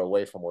an hour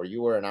away from where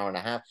you were, an hour and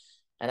a half.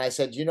 And I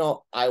said, you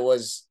know, I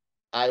was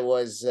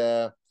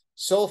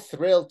so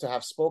thrilled to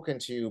have spoken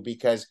to you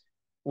because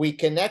we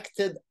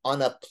connected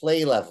on a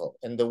play level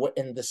in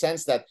the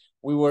sense that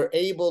we were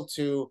able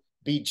to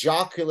be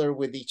jocular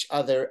with each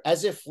other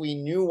as if we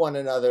knew one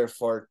another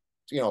for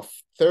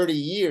 30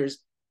 years,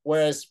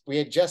 whereas we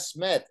had just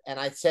met. And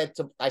I said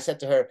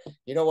to her,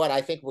 you know what,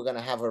 I think we're going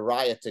to have a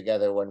riot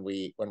together when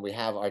we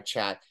have our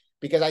chat,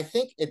 because I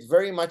think it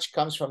very much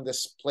comes from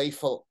this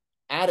playful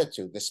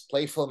attitude, this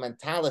playful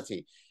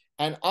mentality.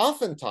 And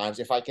oftentimes,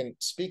 if I can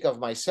speak of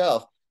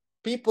myself,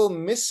 people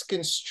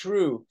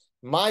misconstrue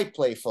my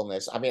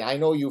playfulness. I mean, I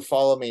know you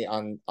follow me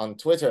on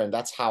Twitter, and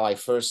that's how I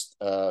first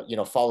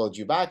followed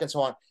you back and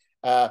so on.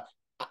 uh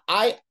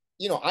I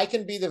I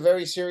can be the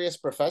very serious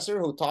professor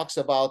who talks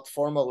about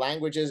formal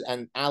languages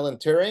and Alan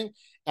Turing,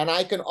 and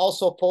I can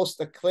also post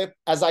a clip,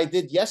 as I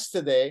did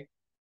yesterday,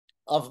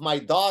 of my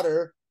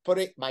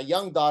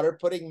young daughter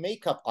putting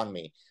makeup on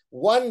me.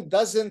 One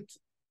doesn't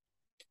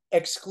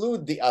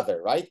exclude the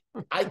other, right?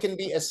 I can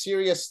be a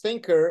serious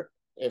thinker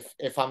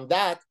if I'm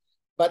that,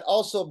 but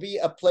also be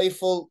a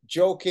playful,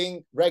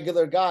 joking,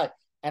 regular guy.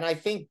 And I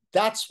think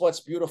that's what's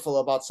beautiful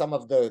about some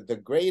of the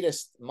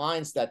greatest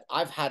minds that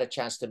I've had a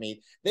chance to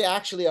meet. They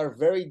actually are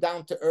very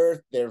down to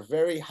earth. They're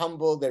very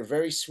humble. They're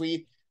very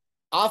sweet.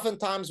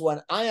 Oftentimes,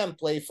 when I am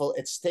playful,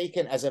 it's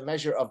taken as a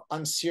measure of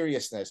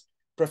unseriousness.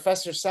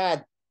 Professor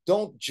Saad,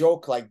 don't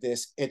joke like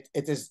this. It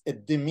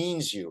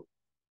demeans you.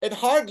 It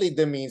hardly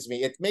demeans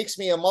me. It makes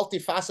me a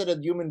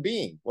multifaceted human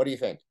being. What do you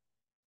think?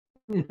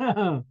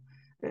 Yeah,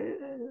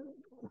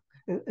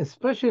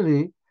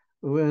 especially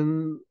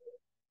when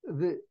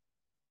the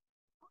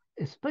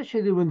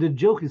especially when the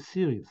joke is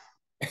serious.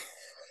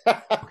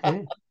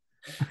 Okay,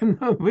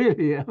 no,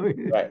 really. I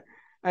mean, Right.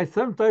 I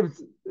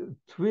sometimes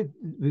tweet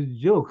with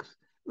jokes.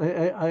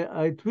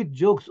 I tweet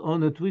jokes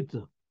on a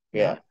Twitter.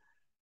 Yeah, Yeah,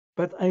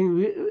 but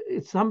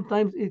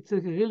sometimes it's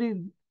a really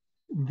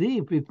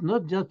deep. It's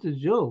not just a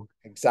joke.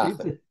 It's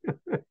exactly.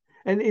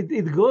 and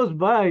it goes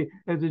by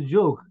as a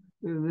joke.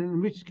 In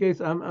which case,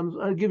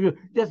 I'll give you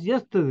just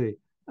yesterday.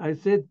 I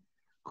said,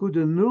 could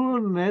a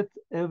neural net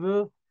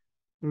ever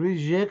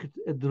reject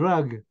a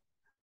drug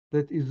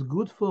that is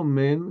good for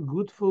men,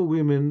 good for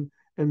women,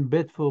 and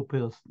bad for a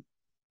person?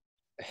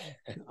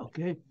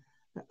 Okay,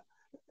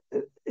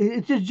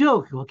 it's a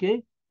joke.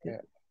 Okay,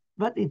 Yeah,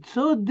 but it's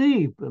so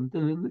deep. I'm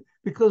telling you,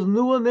 because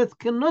neural nets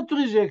cannot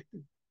reject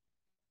it.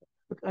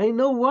 I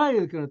know why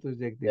they cannot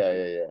reject it. yeah,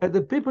 yeah, yeah, And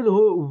the people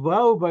who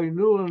vow by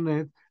neural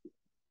net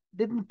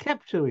didn't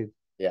capture it.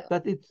 yeah.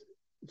 But it's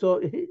so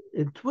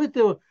in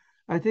Twitter,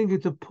 I think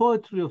it's a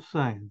poetry of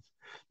science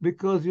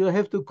because you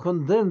have to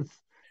condense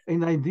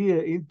an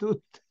idea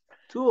into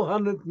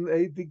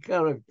 280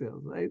 characters,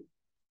 right?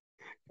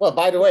 Well,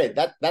 by the way,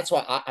 that's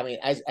why I mean,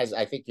 as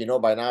I think you know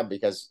by now,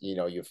 because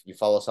you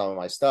follow some of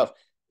my stuff.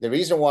 The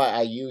reason why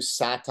I use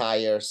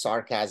satire,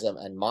 sarcasm,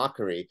 and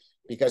mockery,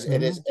 because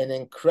it is Mm-hmm. an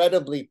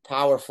incredibly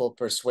powerful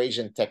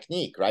persuasion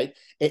technique, right?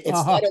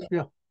 Uh-huh.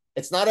 Yeah.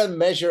 It's not a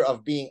measure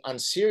of being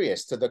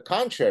unserious. To the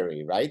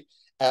contrary, right?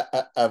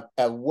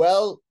 A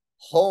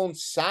well-honed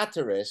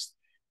satirist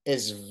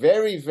is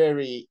very,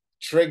 very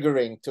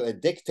triggering to a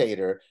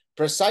dictator,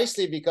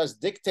 precisely because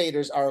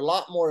dictators are a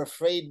lot more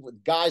afraid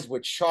with guys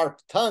with sharp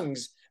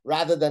tongues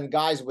rather than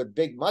guys with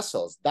big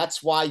muscles.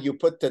 That's why you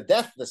put to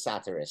death the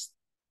satirist.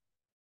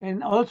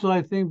 And also,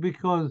 I think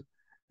because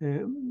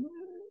uh,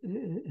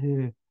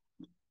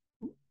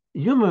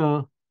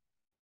 humor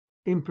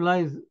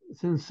implies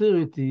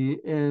sincerity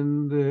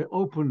and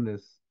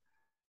openness.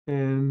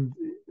 And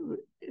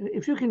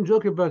if you can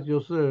joke about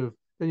yourself,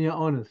 then you're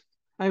honest.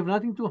 I have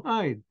nothing to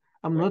hide.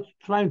 I'm Right. not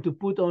trying to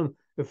put on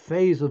a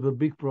face of a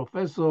big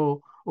professor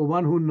or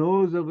one who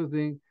knows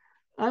everything.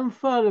 I'm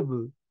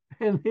fallible.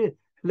 And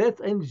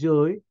let's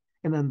enjoy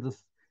and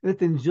understand.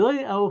 Let's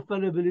enjoy our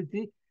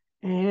fallibility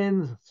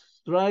and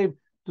strive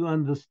to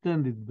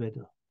understand it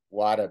better.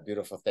 What a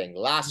beautiful thing.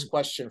 Last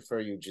question for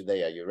you,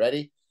 Judea. You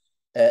ready?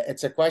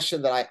 It's a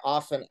question that I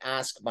often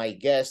ask my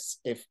guests,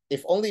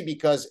 if only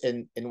because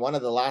in one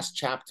of the last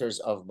chapters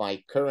of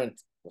my current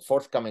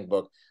forthcoming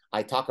book,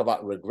 I talk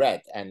about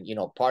regret. And, you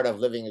know, part of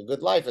living a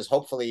good life is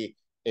hopefully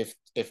if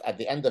at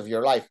the end of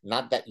your life,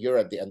 not that you're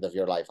at the end of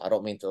your life, I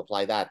don't mean to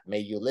apply that, may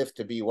you live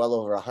to be well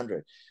over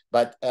 100.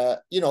 But,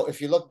 you know, if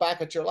you look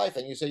back at your life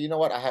and you say, you know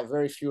what, I have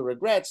very few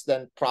regrets,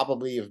 then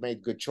probably you've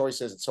made good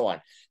choices and so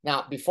on.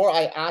 Now, before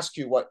I ask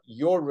you what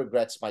your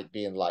regrets might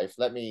be in life,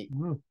 let me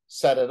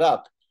set it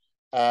up.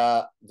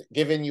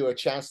 Giving you a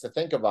chance to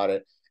think about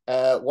it.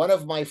 One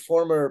of my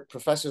former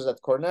professors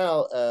at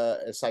Cornell,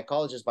 a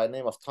psychologist by the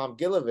name of Tom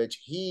Gilovich,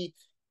 he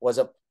was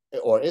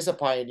is a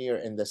pioneer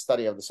in the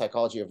study of the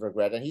psychology of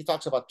regret. And he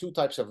talks about two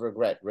types of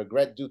regret: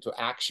 regret due to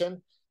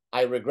action.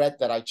 I regret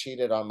that I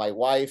cheated on my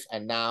wife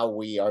and now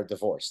we are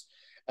divorced.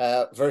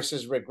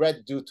 Versus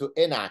regret due to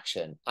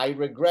inaction. I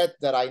regret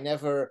that I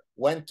never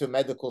went to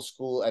medical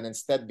school and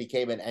instead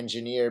became an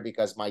engineer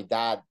because my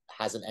dad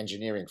has an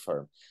engineering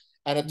firm.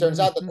 And it turns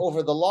out that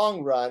over the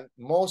long run,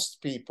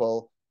 most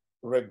people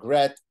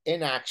regret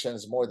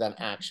inactions more than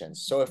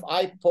actions. So if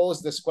I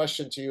pose this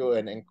question to you,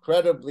 an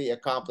incredibly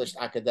accomplished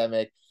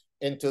academic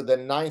into the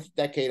 9th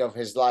decade of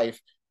his life,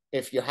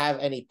 if you have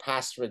any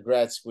past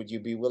regrets, would you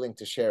be willing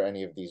to share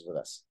any of these with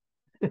us?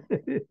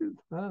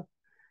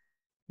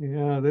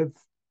 Yeah,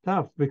 that's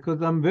tough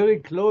because I'm very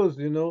close,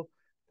 you know,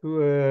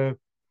 to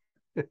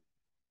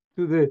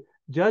to the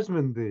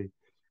judgment day.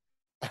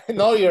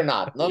 No, you're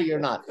not. No, you're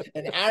not.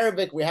 In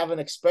Arabic, we have an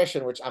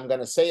expression, which I'm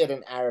going to say it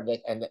in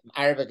Arabic, and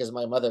Arabic is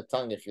my mother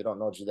tongue if you don't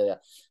know Judea.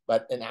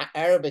 But in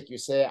Arabic, you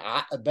say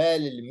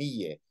 "a'bal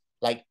al-miyya,"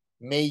 like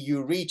may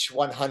you reach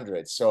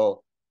 100.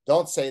 So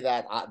don't say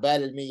that.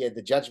 "A'bal al-miyya,"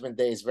 the judgment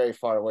day is very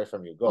far away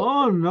from you. Go.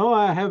 Oh no,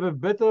 I have a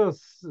better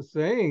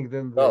saying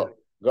than that.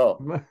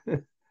 Go.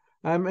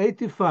 I'm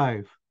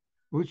 85,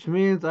 which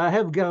means I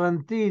have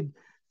guaranteed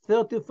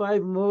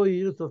 35 more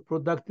years of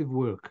productive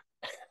work.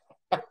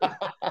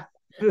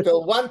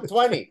 Till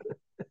 120.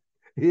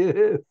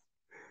 Yes,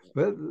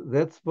 but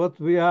that's what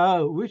we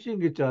are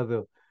wishing each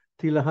other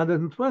till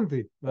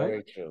 120, right?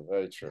 Very true.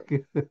 Very true.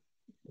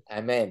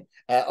 Amen.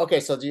 Okay,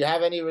 so do you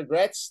have any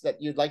regrets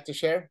that you'd like to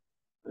share?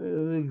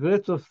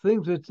 Regrets of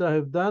things which I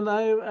have done.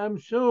 I'm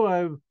sure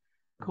I've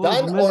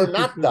caused Done many or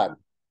not people. done?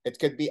 It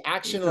could be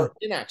action or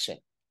inaction.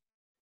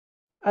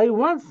 I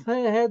once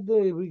had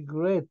a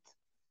regret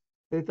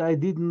that I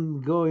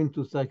didn't go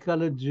into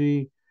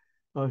psychology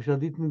or I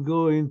didn't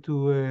go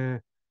into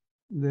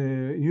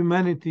the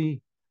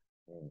humanity.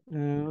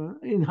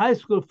 In high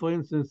school, for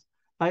instance,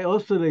 I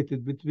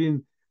oscillated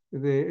between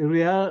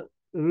the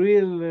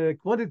real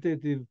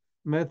quantitative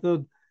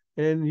method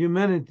and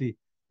humanity.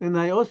 And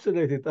I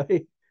oscillated.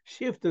 I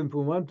shifted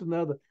from one to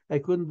another. I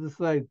couldn't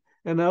decide.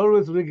 And I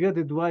always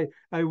regretted why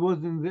I was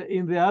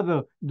in the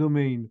other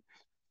domain.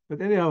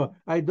 But anyhow,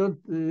 I don't.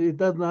 It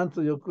doesn't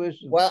answer your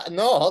question. Well,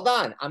 no, hold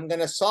on. I'm going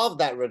to solve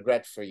that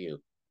regret for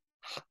you.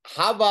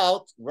 How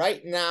about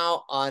right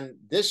now on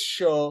this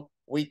show,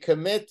 we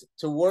commit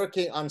to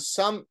working on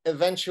some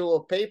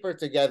eventual paper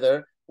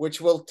together, which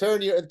will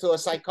turn you into a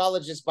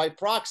psychologist by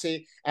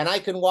proxy, and I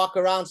can walk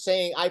around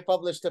saying I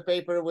published a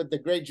paper with the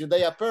great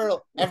Judea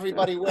Pearl.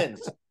 Everybody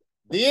wins.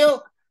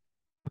 Deal?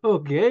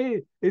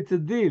 Okay, it's a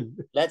deal.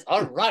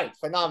 All right,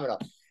 phenomenal.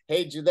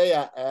 Hey,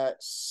 Judea,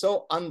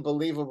 so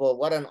unbelievable.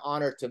 What an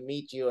honor to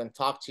meet you and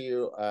talk to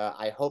you.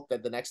 I hope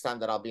that the next time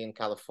that I'll be in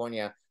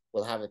California,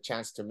 we'll have a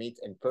chance to meet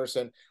in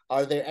person.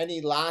 Are there any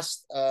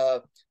last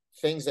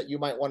things that you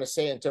might want to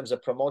say in terms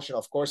of promotion?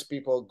 Of course,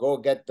 people go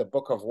get the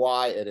Book of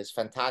Why. It is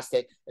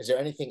fantastic. Is there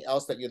anything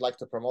else that you'd like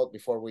to promote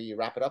before we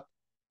wrap it up?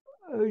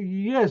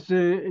 Yes,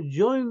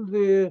 join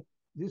the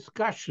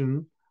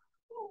discussion.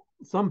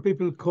 Some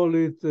people call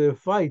it a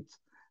fight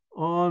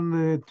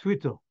on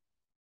Twitter.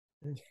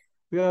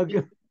 We are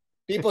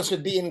People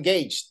should be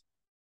engaged.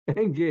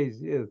 engaged,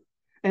 yes,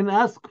 and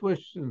ask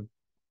questions.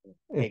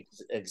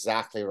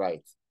 Exactly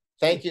right.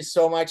 Thank you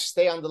so much.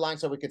 Stay on the line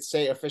so we could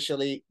say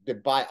officially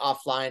goodbye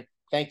offline.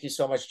 Thank you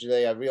so much,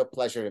 Judea. Real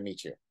pleasure to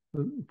meet you.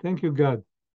 Thank you, God.